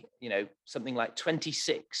me, something like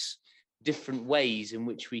 26 different ways in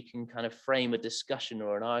which we can kind of frame a discussion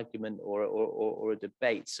or an argument or a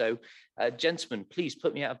debate. So, gentlemen, please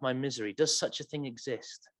put me out of my misery. Does such a thing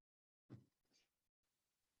exist?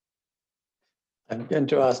 I'm going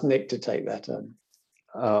to ask Nick to take that on.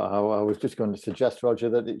 I was just going to suggest, Roger,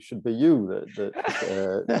 that it should be you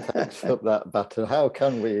that takes up that battle. How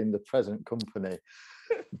can we, in the present company,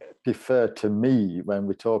 defer to me when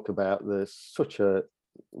we talk about this? Such a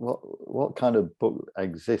what kind of book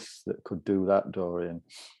exists that could do that, Dorian?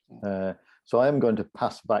 So I am going to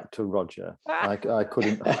pass back to Roger. I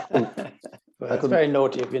couldn't. Well, that's very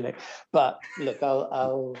naughty of you, Nick. But look,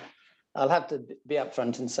 I'll have to be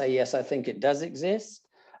upfront and say yes, I think it does exist.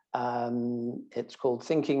 It's called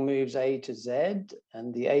Thinking Moves A to Z,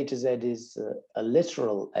 and the A to Z is a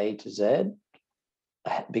literal A to Z,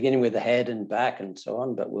 beginning with the head and back and so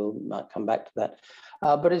on, but we'll might come back to that.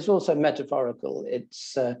 But it's also metaphorical.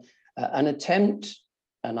 It's an attempt,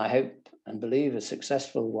 and I hope and believe a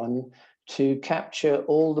successful one, to capture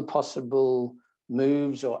all the possible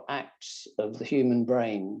moves or acts of the human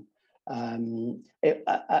brain. I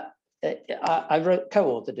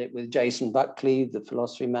co-authored it with Jason Buckley, the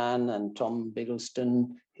philosophy man, and Tom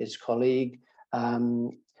Biggleston, his colleague.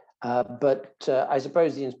 But I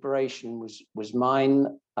suppose the inspiration was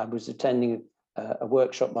mine. I was attending a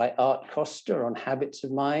workshop by Art Costa on habits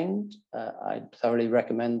of mind. I thoroughly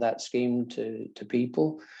recommend that scheme to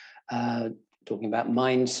people, talking about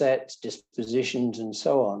mindsets, dispositions, and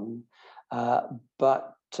so on.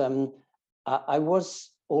 But I was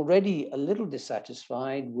already a little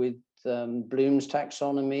dissatisfied with Bloom's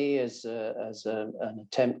taxonomy as an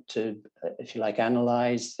attempt to, if you like,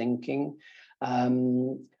 analyze thinking.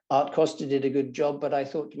 Art Costa did a good job, but I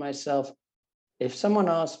thought to myself, if someone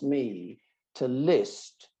asked me to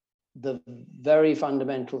list the very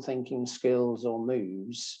fundamental thinking skills or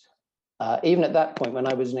moves, even at that point when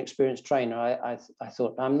I was an experienced trainer, I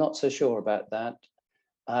thought, I'm not so sure about that.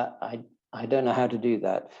 I don't know how to do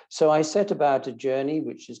that. So I set about a journey,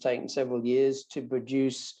 which has taken several years, to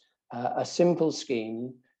produce a simple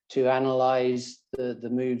scheme to analyze the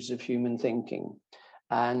moves of human thinking.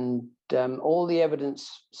 And all the evidence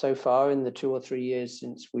so far in the 2 or 3 years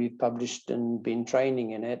since we've published and been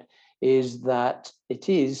training in it is that it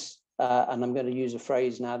is, and I'm going to use a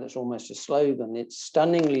phrase now that's almost a slogan, it's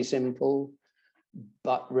stunningly simple,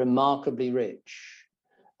 but remarkably rich.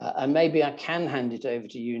 And maybe I can hand it over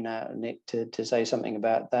to you now, Nick, to say something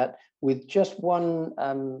about that. With just one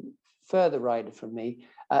further rider from me,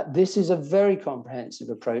 this is a very comprehensive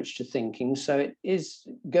approach to thinking. So it is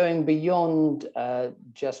going beyond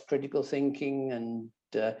just critical thinking and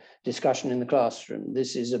discussion in the classroom.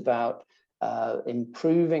 This is about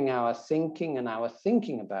improving our thinking and our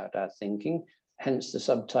thinking about our thinking, hence the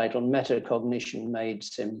subtitle, Metacognition Made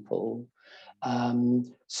Simple.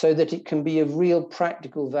 So that it can be of real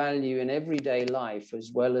practical value in everyday life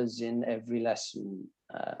as well as in every lesson.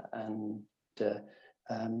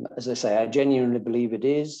 As I say, I genuinely believe it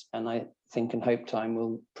is, and I think and hope time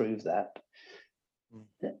will prove that.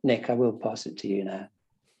 Nick, I will pass it to you now.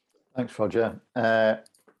 Thanks, Roger.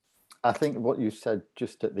 I think what you said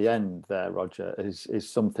just at the end there, Roger, is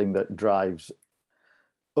something that drives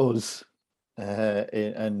us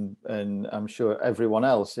and I'm sure everyone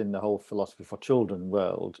else in the whole philosophy for children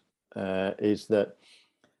world, is that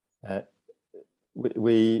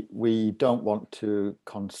we don't want to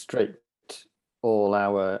constrict all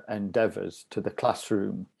our endeavours to the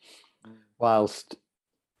classroom, whilst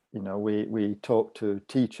we talk to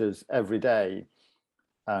teachers every day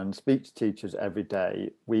and speech teachers every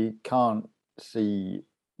day. We can't see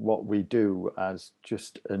what we do as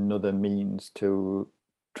just another means to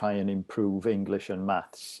try and improve English and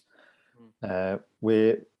maths.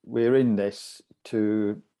 We're in this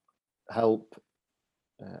to help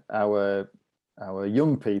our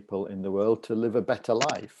young people in the world to live a better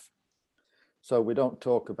life. So we don't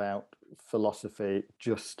talk about philosophy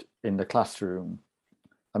just in the classroom.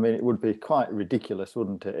 I mean, it would be quite ridiculous,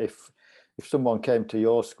 wouldn't it, if someone came to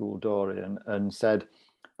your school, Dorian, and said,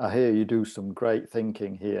 I hear you do some great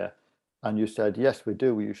thinking here. And you said, yes, we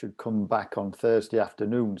do. You should come back on Thursday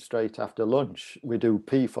afternoon, straight after lunch. We do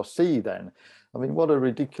P for C then. I mean, what a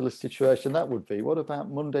ridiculous situation that would be. What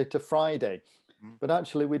about Monday to Friday? But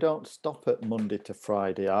actually, we don't stop at Monday to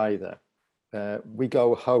Friday either. We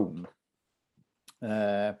go home.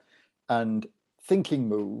 And Thinking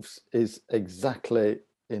Moves is exactly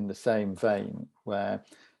in the same vein, where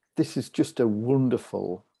this is just a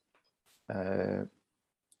wonderful, I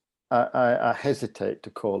hesitate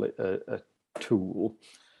to call it a tool,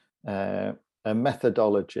 a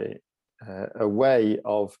methodology, a way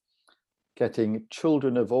of getting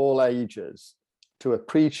children of all ages to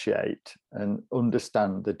appreciate and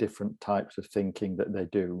understand the different types of thinking that they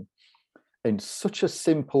do in such a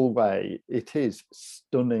simple way. It is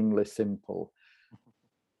stunningly simple.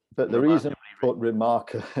 But the reason put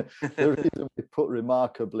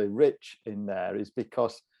remarkably rich in there is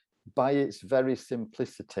because by its very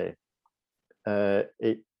simplicity,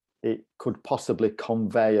 it could possibly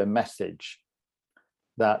convey a message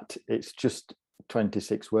that it's just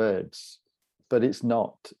 26 words, but it's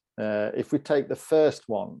not. If we take the first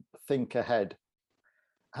one, think ahead,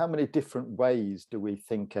 how many different ways do we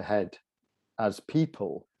think ahead as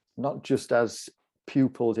people, not just as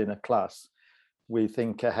pupils in a class? We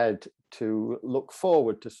think ahead to look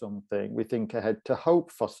forward to something. We think ahead to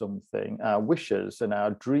hope for something. Our wishes and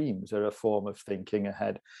our dreams are a form of thinking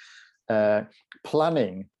ahead.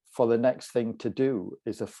 Planning for the next thing to do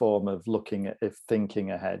is a form of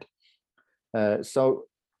thinking ahead. So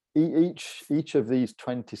each of these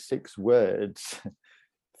 26 words,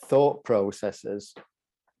 thought processes,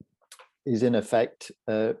 is in effect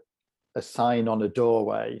a sign on a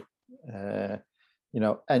doorway.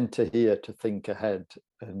 Enter here to think ahead,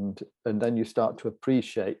 and then you start to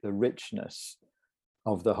appreciate the richness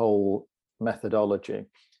of the whole methodology.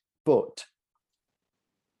 But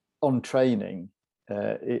on training,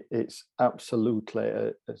 it's absolutely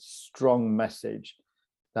a strong message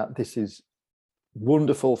that this is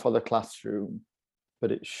wonderful for the classroom,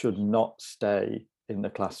 but it should not stay in the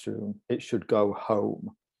classroom. It should go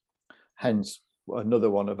home. Hence, another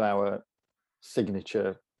one of our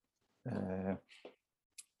signature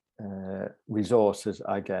resources,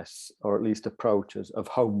 I guess, or at least approaches of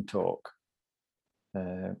home talk.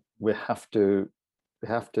 We have to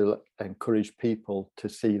encourage people to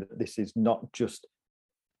see that this is not just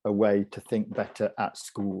a way to think better at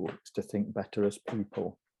school, it's to think better as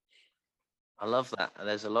people. I love that. And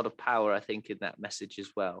there's a lot of power, I think, in that message as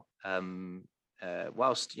well.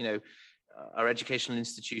 Whilst, our educational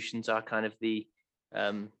institutions are kind of the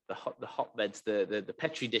hotbeds, the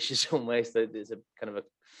petri dishes almost. There's a kind of a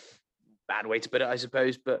bad way to put it, I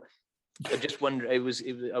suppose. But I just wonder. I was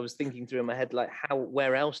thinking through in my head, like,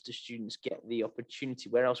 where else do students get the opportunity?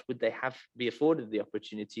 Where else would they be afforded the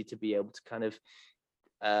opportunity to be able to kind of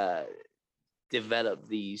develop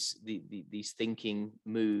these thinking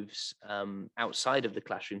moves outside of the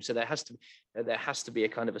classroom? So there has to be a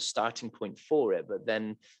kind of a starting point for it, but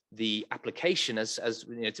then the application, as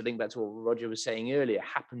to link back to what Roger was saying earlier,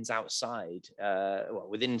 happens outside,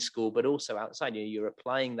 within school, but also outside. You're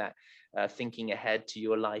applying that thinking ahead to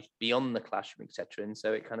your life beyond the classroom, etc. And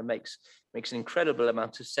so it kind of makes an incredible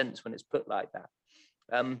amount of sense when it's put like that.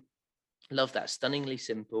 Love that. Stunningly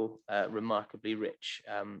simple, remarkably rich.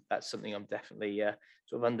 That's something I'm definitely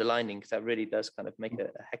sort of underlining, because that really does kind of make a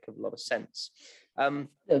heck of a lot of sense.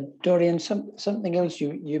 Dorian, something else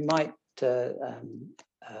you might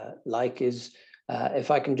like is,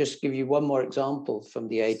 if I can just give you one more example from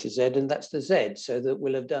the A to Z, and that's the Z, so that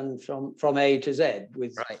we'll have done from A to Z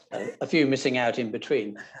with a few missing out in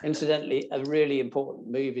between. Incidentally, a really important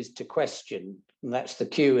move is to question, and that's the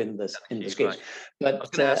Q in the sketch. Right. But I was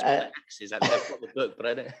going to ask what the X is. I've got the book, but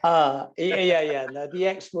I don't. Yeah. No, the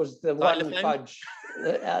X was the one fudge.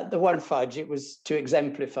 The one fudge. It was to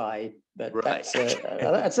exemplify, but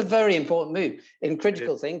that's a very important move in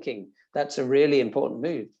critical thinking. That's a really important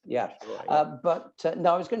move. Yeah. But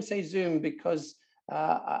no, I was going to say Zoom because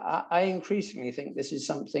I increasingly think this is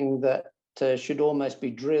something that should almost be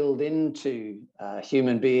drilled into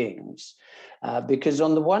human beings, because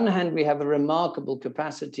on the one hand, we have a remarkable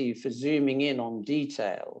capacity for zooming in on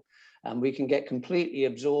detail, and we can get completely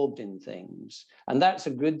absorbed in things, and that's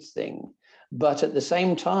a good thing. But at the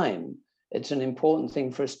same time, it's an important thing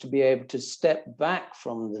for us to be able to step back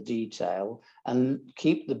from the detail and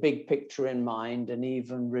keep the big picture in mind, and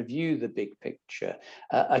even review the big picture.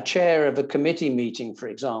 A chair of a committee meeting, for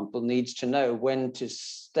example, needs to know when to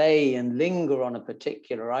stay and linger on a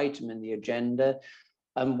particular item in the agenda,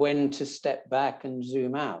 and when to step back and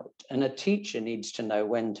zoom out. And a teacher needs to know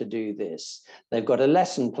when to do this. They've got a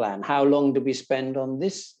lesson plan. How long do we spend on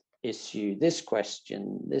this issue, this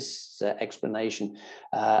question, this explanation,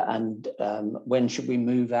 and when should we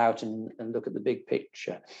move out and look at the big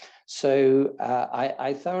picture? So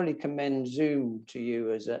I thoroughly commend Zoom to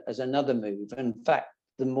you as another move. In fact,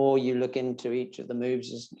 the more you look into each of the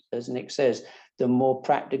moves, as Nick says, the more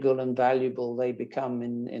practical and valuable they become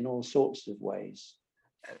in all sorts of ways.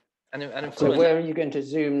 And so where are you going to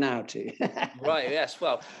zoom now to? Right, yes.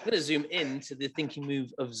 Well, I'm going to zoom into the thinking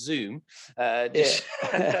move of Zoom. And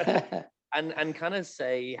kind of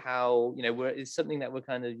say how, it's something that we're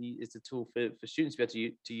kind of, is a tool for students to be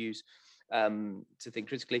able to use to think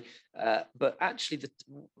critically. But actually, the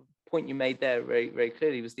point you made there very, very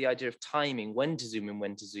clearly was the idea of timing, when to zoom in,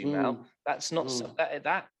 when to zoom out. That's not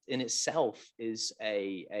that in itself is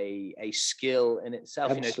a skill in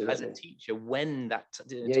itself. Absolutely. You know, as a teacher, when that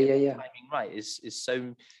yeah. timing right is so,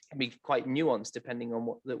 can be quite nuanced depending on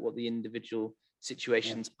what the individual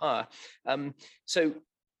situations are. So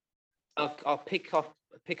I'll pick up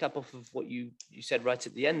off of what you said right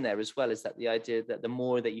at the end there as well, is that the idea that the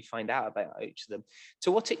more that you find out about each of them,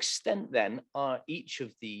 to what extent then are each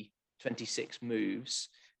of the 26 moves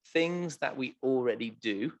things that we already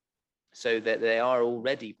do, so that they are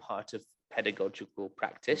already part of pedagogical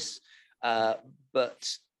practice,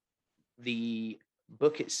 but the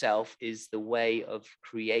book itself is the way of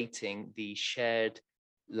creating the shared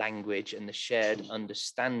language and the shared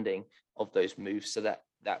understanding of those moves, so that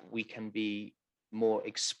we can be more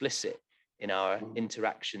explicit in our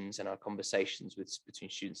interactions and our conversations between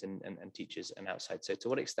students and teachers and outside. So to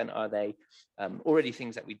what extent are they already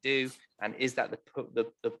things that we do, and is that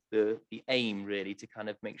the aim really, to kind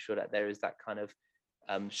of make sure that there is that kind of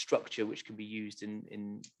structure which can be used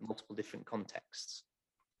in multiple different contexts?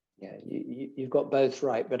 Yeah, you've got both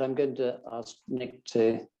right, but I'm going to ask Nick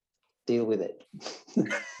to deal with it.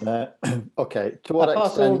 Okay, to what I'll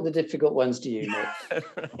pass extent, all the difficult ones to you,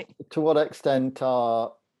 Nick. to what extent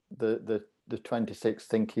are the 26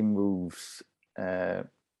 thinking moves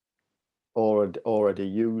already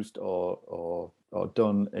used or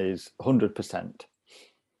done is 100%.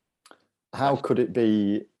 How could it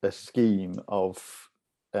be a scheme of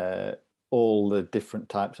all the different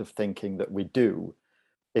types of thinking that we do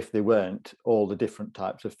if they weren't all the different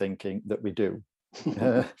types of thinking that we do?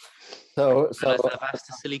 So I've asked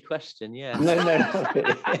a silly question. Yeah. No, not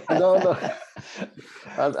really. No.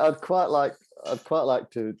 I'd quite like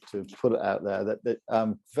to put it out there that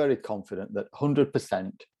I'm very confident that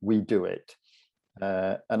 100% we do it,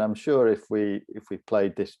 and I'm sure if we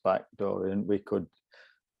played this back, Dorian, we could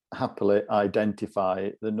happily identify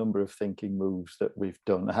the number of thinking moves that we've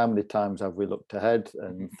done. How many times have we looked ahead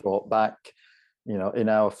and thought back? You know, in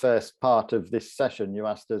our first part of this session, you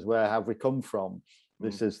asked us, where have we come from?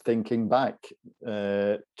 This is thinking back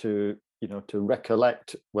to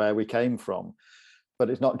recollect where we came from. But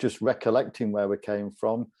it's not just recollecting where we came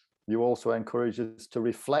from. You also encourage us to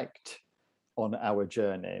reflect on our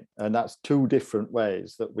journey. And that's two different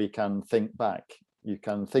ways that we can think back. You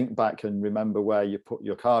can think back and remember where you put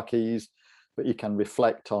your car keys, but you can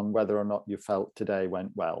reflect on whether or not you felt today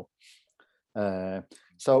went well.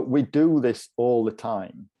 So we do this all the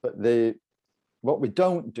time, but what we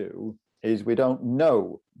don't do is we don't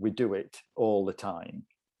know we do it all the time.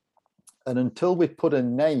 And until we put a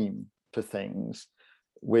name to things,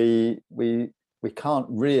 we can't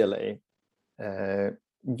really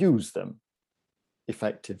use them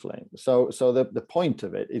effectively. So the point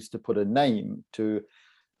of it is to put a name to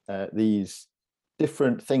these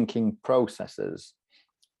different thinking processes,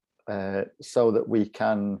 so that we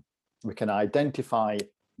can identify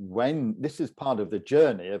when this is part of the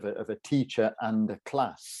journey of a teacher and a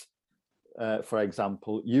class. For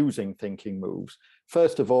example, using thinking moves,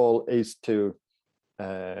 first of all, is to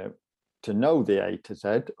know the A to Z,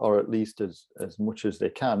 or at least as much as they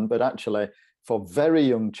can. But actually, for very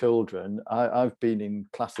young children, I've been in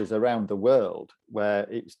classes around the world where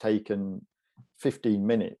it's taken 15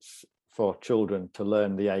 minutes for children to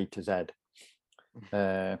learn the A to Z.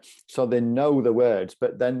 So they know the words,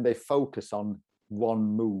 but then they focus on one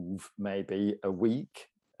move maybe a week,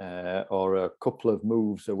 or a couple of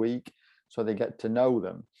moves a week, so they get to know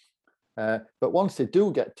them. But once they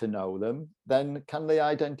do get to know them, then can they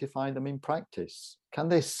identify them in practice? Can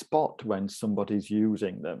they spot when somebody's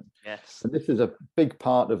using them? Yes. And this is a big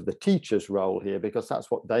part of the teacher's role here, because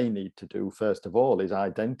that's what they need to do first of all, is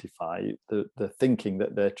identify the thinking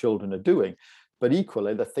that their children are doing, but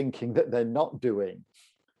equally the thinking that they're not doing.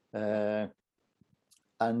 And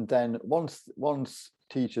then once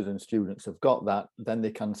teachers and students have got that, then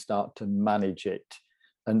they can start to manage it.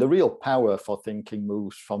 And the real power for thinking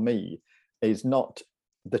moves for me is not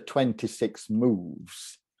the 26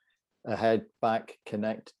 moves, ahead, back,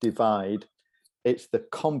 connect, divide. It's the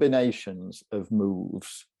combinations of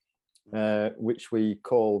moves, which we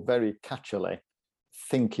call very catchily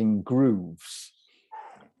thinking grooves.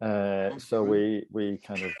 So we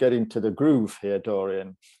kind of get into the groove here,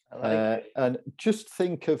 Dorian. And just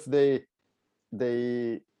think of the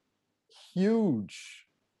huge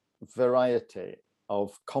variety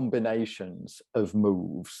of combinations of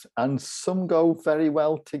moves, and some go very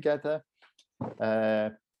well together,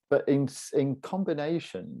 but in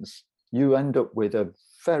combinations you end up with a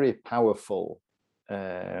very powerful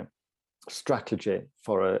strategy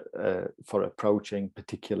for approaching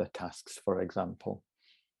particular tasks, for example.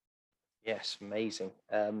 Yes, amazing.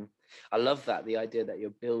 I love that, the idea that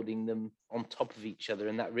you're building them on top of each other,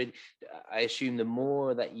 and that really, I assume, the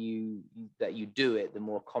more that you do it, the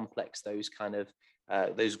more complex those kind of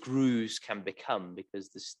those grooves can become, because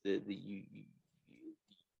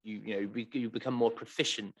you become more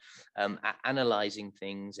proficient at analyzing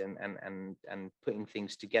things and putting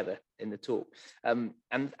things together in the talk,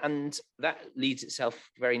 and that leads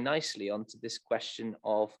itself very nicely onto this question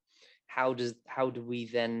of how do we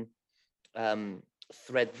then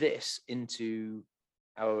thread this into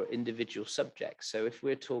our individual subjects. So if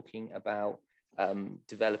we're talking about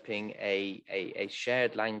developing a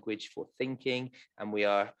shared language for thinking, and we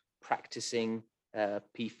are practicing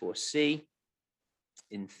P4C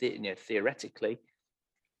in theoretically,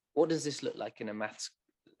 what does this look like in a maths?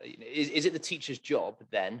 Is it the teacher's job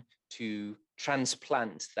then to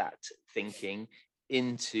transplant that thinking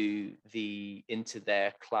into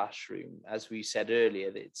their classroom? As we said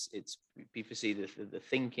earlier, it's P4C, the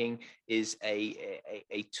thinking is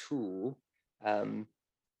a tool,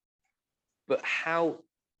 but how?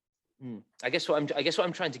 I guess what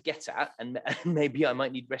I'm trying to get at, and maybe I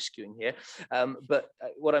might need rescuing here, but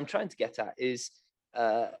what I'm trying to get at is,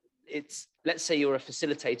 it's, let's say you're a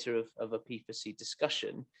facilitator of a P4C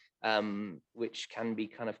discussion, which can be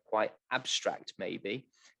kind of quite abstract maybe.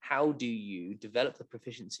 How do you develop the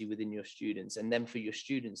proficiency within your students, and then for your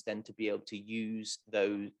students then to be able to use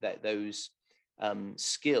those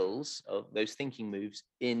skills of those thinking moves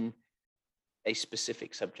in a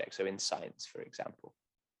specific subject, so in science, for example?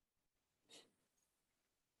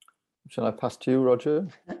 Shall I pass to you, Roger?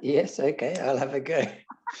 Yes, okay, I'll have a go.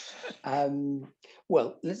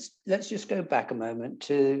 Well, let's just go back a moment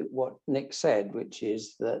to what Nick said, which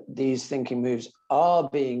is that these thinking moves are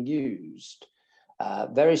being used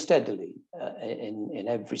very steadily in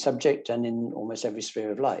every subject and in almost every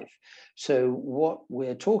sphere of life. So what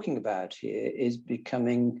we're talking about here is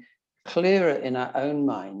becoming clearer in our own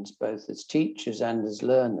minds, both as teachers and as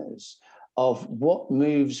learners, of what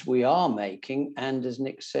moves we are making, and as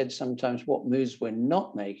Nick said, sometimes what moves we're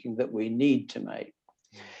not making that we need to make.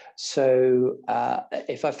 So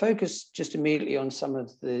if I focus just immediately on some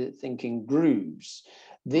of the thinking grooves,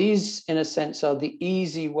 these, in a sense, are the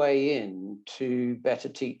easy way in to better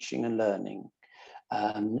teaching and learning.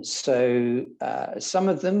 So some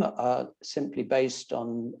of them are simply based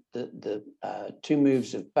on the two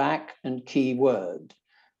moves of back and keyword.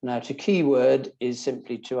 Now, to keyword is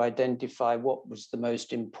simply to identify what was the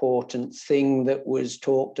most important thing that was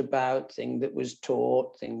talked about, thing that was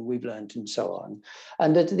taught, thing we've learned, and so on.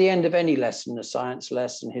 And at the end of any lesson, a science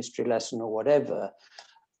lesson, history lesson, or whatever,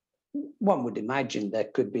 one would imagine there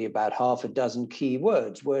could be about half a dozen key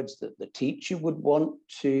words that the teacher would want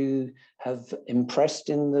to have impressed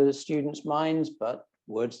in the students' minds, but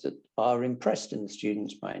words that are impressed in the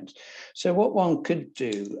students' minds. So what one could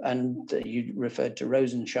do, and you referred to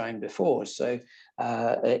Rosensheim before, so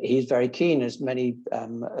he's very keen, as many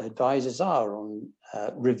advisors are, on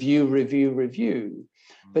review.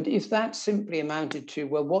 But if that simply amounted to,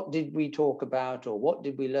 well, what did we talk about, or what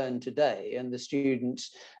did we learn today? And the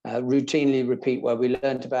students routinely repeat, well, we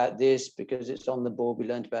learned about this because it's on the board, we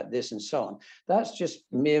learned about this, and so on. That's just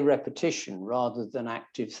mere repetition rather than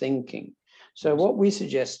active thinking. So what we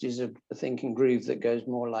suggest is a thinking groove that goes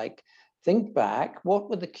more like, think back, what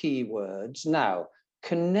were the key words? Now,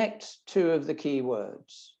 connect two of the key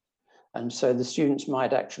words. And so the students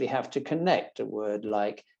might actually have to connect a word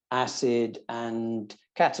like acid and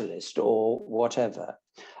catalyst or whatever.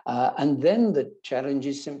 And then the challenge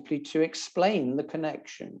is simply to explain the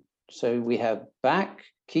connection. So we have back,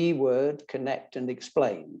 keyword, connect, and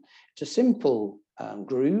explain. It's a simple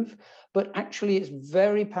groove, but actually it's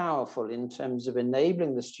very powerful in terms of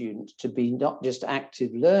enabling the students to be not just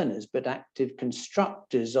active learners, but active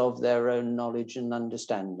constructors of their own knowledge and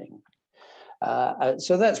understanding.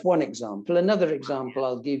 So that's one example. Another example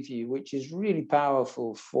I'll give you, which is really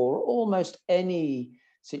powerful for almost any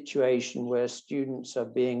situation where students are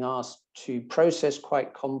being asked to process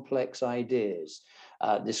quite complex ideas.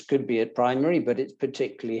 This could be at primary, but it's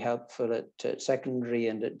particularly helpful at secondary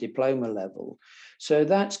and at diploma level. So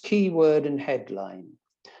that's keyword and headline.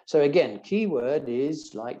 So again, keyword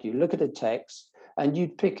is like you look at a text and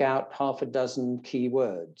you'd pick out half a dozen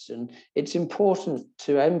keywords. And it's important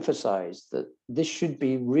to emphasize that this should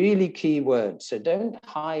be really keywords. So don't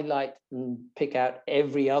highlight and pick out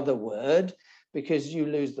every other word, because you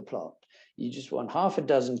lose the plot. You just want half a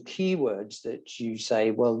dozen keywords that you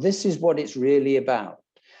say, well, this is what it's really about.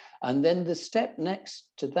 And then the step next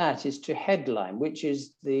to that is to headline, which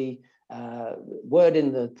is the word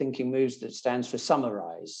in the thinking moves that stands for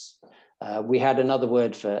summarize. We had another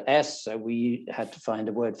word for S, so we had to find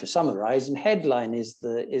a word for summarize, and headline is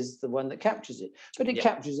the one that captures it. But it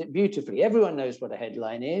captures it beautifully. Everyone knows what a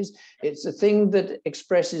headline is. It's a thing that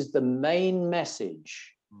expresses the main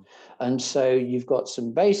message. And so you've got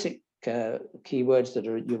some basic keywords that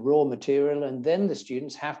are your raw material, and then the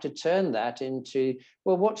students have to turn that into,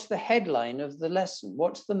 well, what's the headline of the lesson?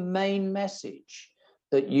 What's the main message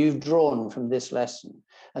that you've drawn from this lesson?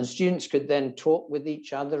 And students could then talk with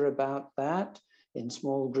each other about that in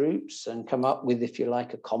small groups and come up with, if you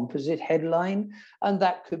like, a composite headline. And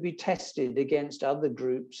that could be tested against other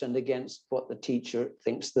groups and against what the teacher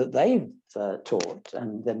thinks that they've taught.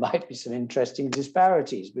 And there might be some interesting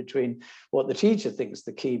disparities between what the teacher thinks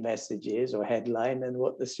the key message is or headline and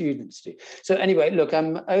what the students do. So anyway, look,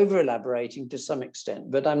 I'm over elaborating to some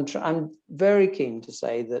extent, but I'm very keen to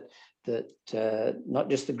say that not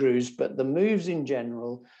just the grooves, but the moves in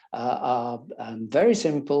general are very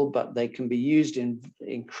simple, but they can be used in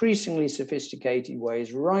increasingly sophisticated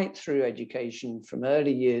ways right through education from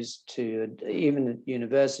early years to even at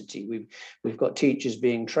university. We've got teachers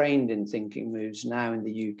being trained in thinking moves now in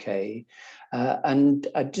the UK. And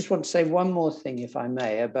I just want to say one more thing, if I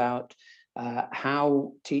may, about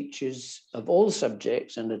how teachers of all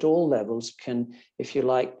subjects and at all levels can, if you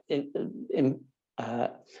like,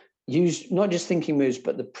 use not just thinking moves,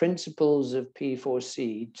 but the principles of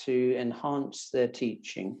P4C to enhance their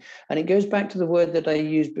teaching. And it goes back to the word that I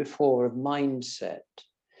used before of mindset.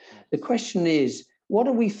 The question is, what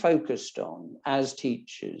are we focused on as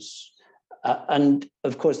teachers? And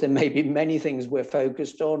of course, there may be many things we're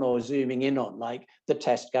focused on or zooming in on, like the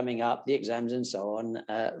test coming up, the exams and so on.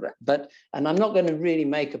 And I'm not going to really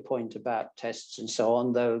make a point about tests and so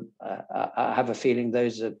on, though I have a feeling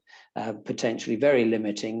those are potentially very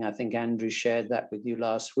limiting. I think Andrew shared that with you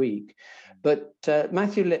last week. But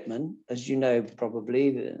Matthew Lipman, as you know,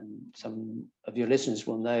 probably some of your listeners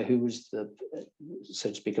will know, who was the, so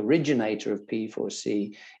to speak, originator of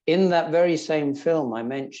P4C, in that very same film I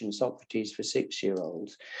mentioned, Socrates for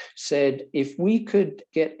 6-year-olds, said, if we could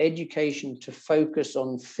get education to focus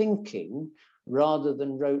on thinking rather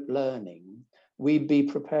than rote learning, we'd be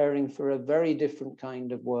preparing for a very different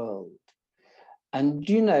kind of world. And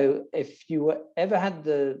you know, if you ever had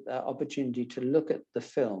the opportunity to look at the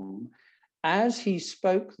film, as he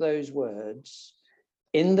spoke those words,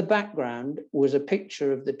 in the background was a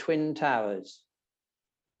picture of the Twin Towers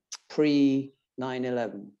pre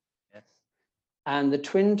 9/11. Yes. And the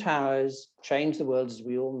Twin Towers changed the world, as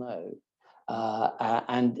we all know,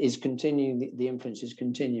 and is continuing, the influence is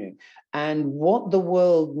continuing. And what the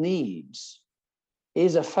world needs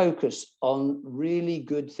is a focus on really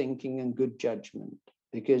good thinking and good judgment,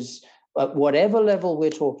 because at whatever level we're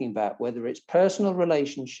talking about, whether it's personal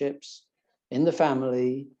relationships in the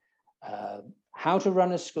family, how to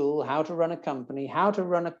run a school, how to run a company, how to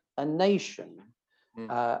run a nation,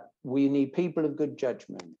 we need people of good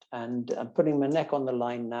judgment. And I'm putting my neck on the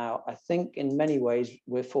line now. I think in many ways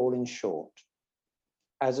we're falling short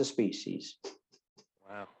as a species.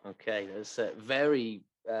 Wow. Okay, that's very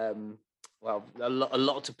well, a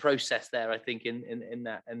lot to process there, I think, in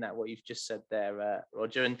that what you've just said there,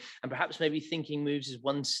 Roger, and perhaps maybe thinking moves is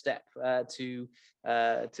one step to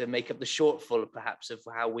make up the shortfall, perhaps, of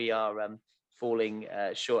how we are falling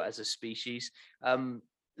short as a species.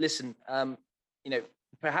 Listen,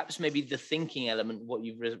 perhaps maybe the thinking element, what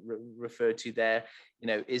you've referred to there,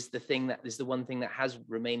 is the one thing that has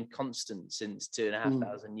remained constant since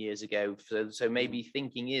 2,500 years ago. So maybe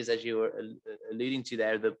thinking is, as you were alluding to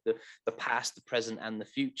there, the past, the present, and the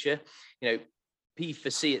future.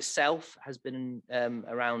 P4C itself has been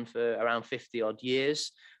around for around 50 odd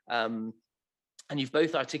years. And you've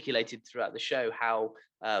both articulated throughout the show how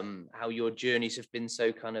your journeys have been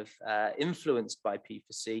so kind of influenced by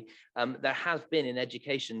P4C. There have been in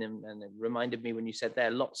education, and it reminded me when you said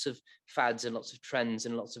there, lots of fads and lots of trends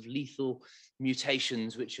and lots of lethal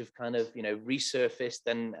mutations which have kind of resurfaced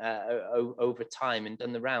and over time and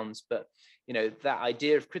done the rounds. But that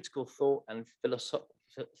idea of critical thought and philosophy.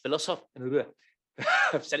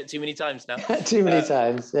 I've said it too many times now. Too many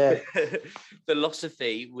times, yeah.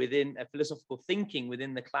 Philosophy within philosophical thinking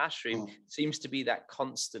within the classroom seems to be that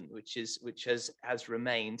constant, which has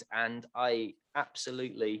remained. And I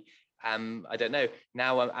absolutely, I don't know.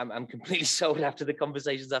 Now I'm completely sold after the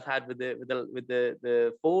conversations I've had with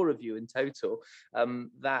the four of you in total.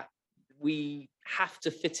 That we have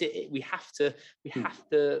to fit it. We have to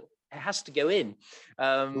has to go in.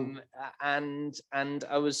 And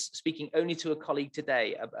I was speaking only to a colleague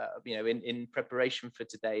today about, in preparation for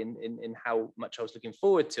today, in how much I was looking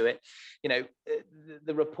forward to it.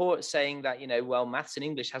 The report saying that, well, maths and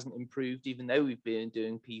English hasn't improved, even though we've been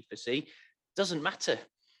doing P4C, doesn't matter.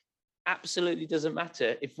 Absolutely doesn't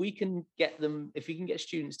matter. If we can get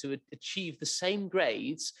students to achieve the same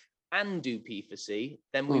grades and do P4C,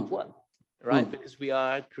 then we've won, right? Because we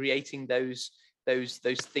are creating those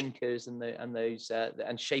thinkers and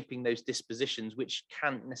shaping those dispositions, which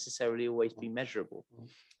can't necessarily always be measurable.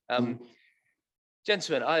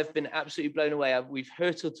 Gentlemen, I've been absolutely blown away. We've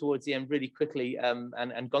hurtled towards the end really quickly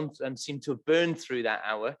and gone and seemed to have burned through that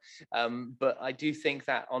hour. But I do think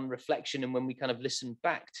that on reflection, and when we kind of listen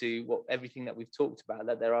back to everything that we've talked about,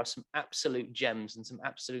 that there are some absolute gems and some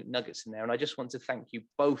absolute nuggets in there. And I just want to thank you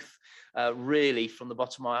both really from the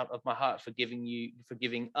bottom of my heart for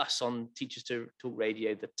giving us on Teachers Talk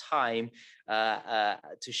Radio the time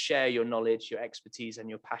to share your knowledge, your expertise, and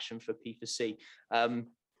your passion for P4C.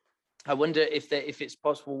 I wonder if it's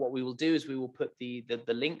possible. What we will do is we will put the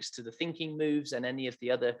links to the thinking moves and any of the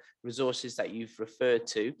other resources that you've referred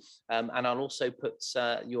to, and I'll also put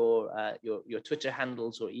your Twitter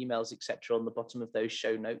handles or emails, etc., on the bottom of those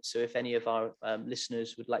show notes. So if any of our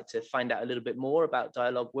listeners would like to find out a little bit more about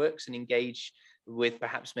Dialogue Works and engage with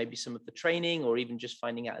perhaps maybe some of the training, or even just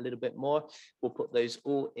finding out a little bit more, we'll put those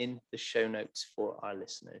all in the show notes for our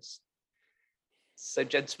listeners. So,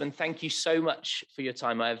 gentlemen, thank you so much for your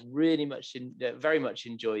time. I've really very much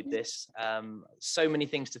enjoyed this. So many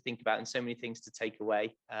things to think about and so many things to take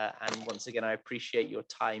away. And once again, I appreciate your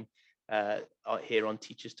time here on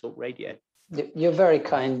Teachers Talk Radio. You're very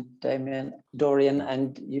kind, Dorian,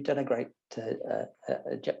 and you've done a great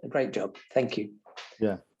job. Thank you.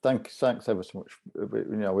 Yeah, thanks ever so much.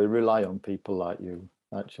 We rely on people like you,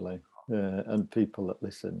 actually, and people that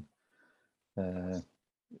listen.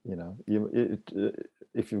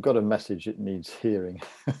 If you've got a message, it needs hearing.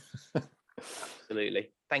 Absolutely.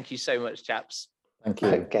 Thank you so much, chaps. Thank you.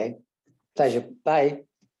 Okay. Pleasure. Bye.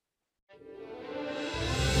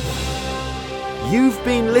 You've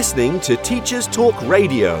been listening to Teachers Talk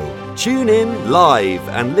Radio. Tune in live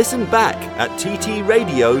and listen back at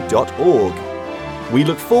ttradio.org. We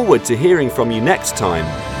look forward to hearing from you next time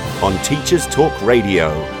on Teachers Talk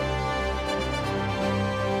Radio.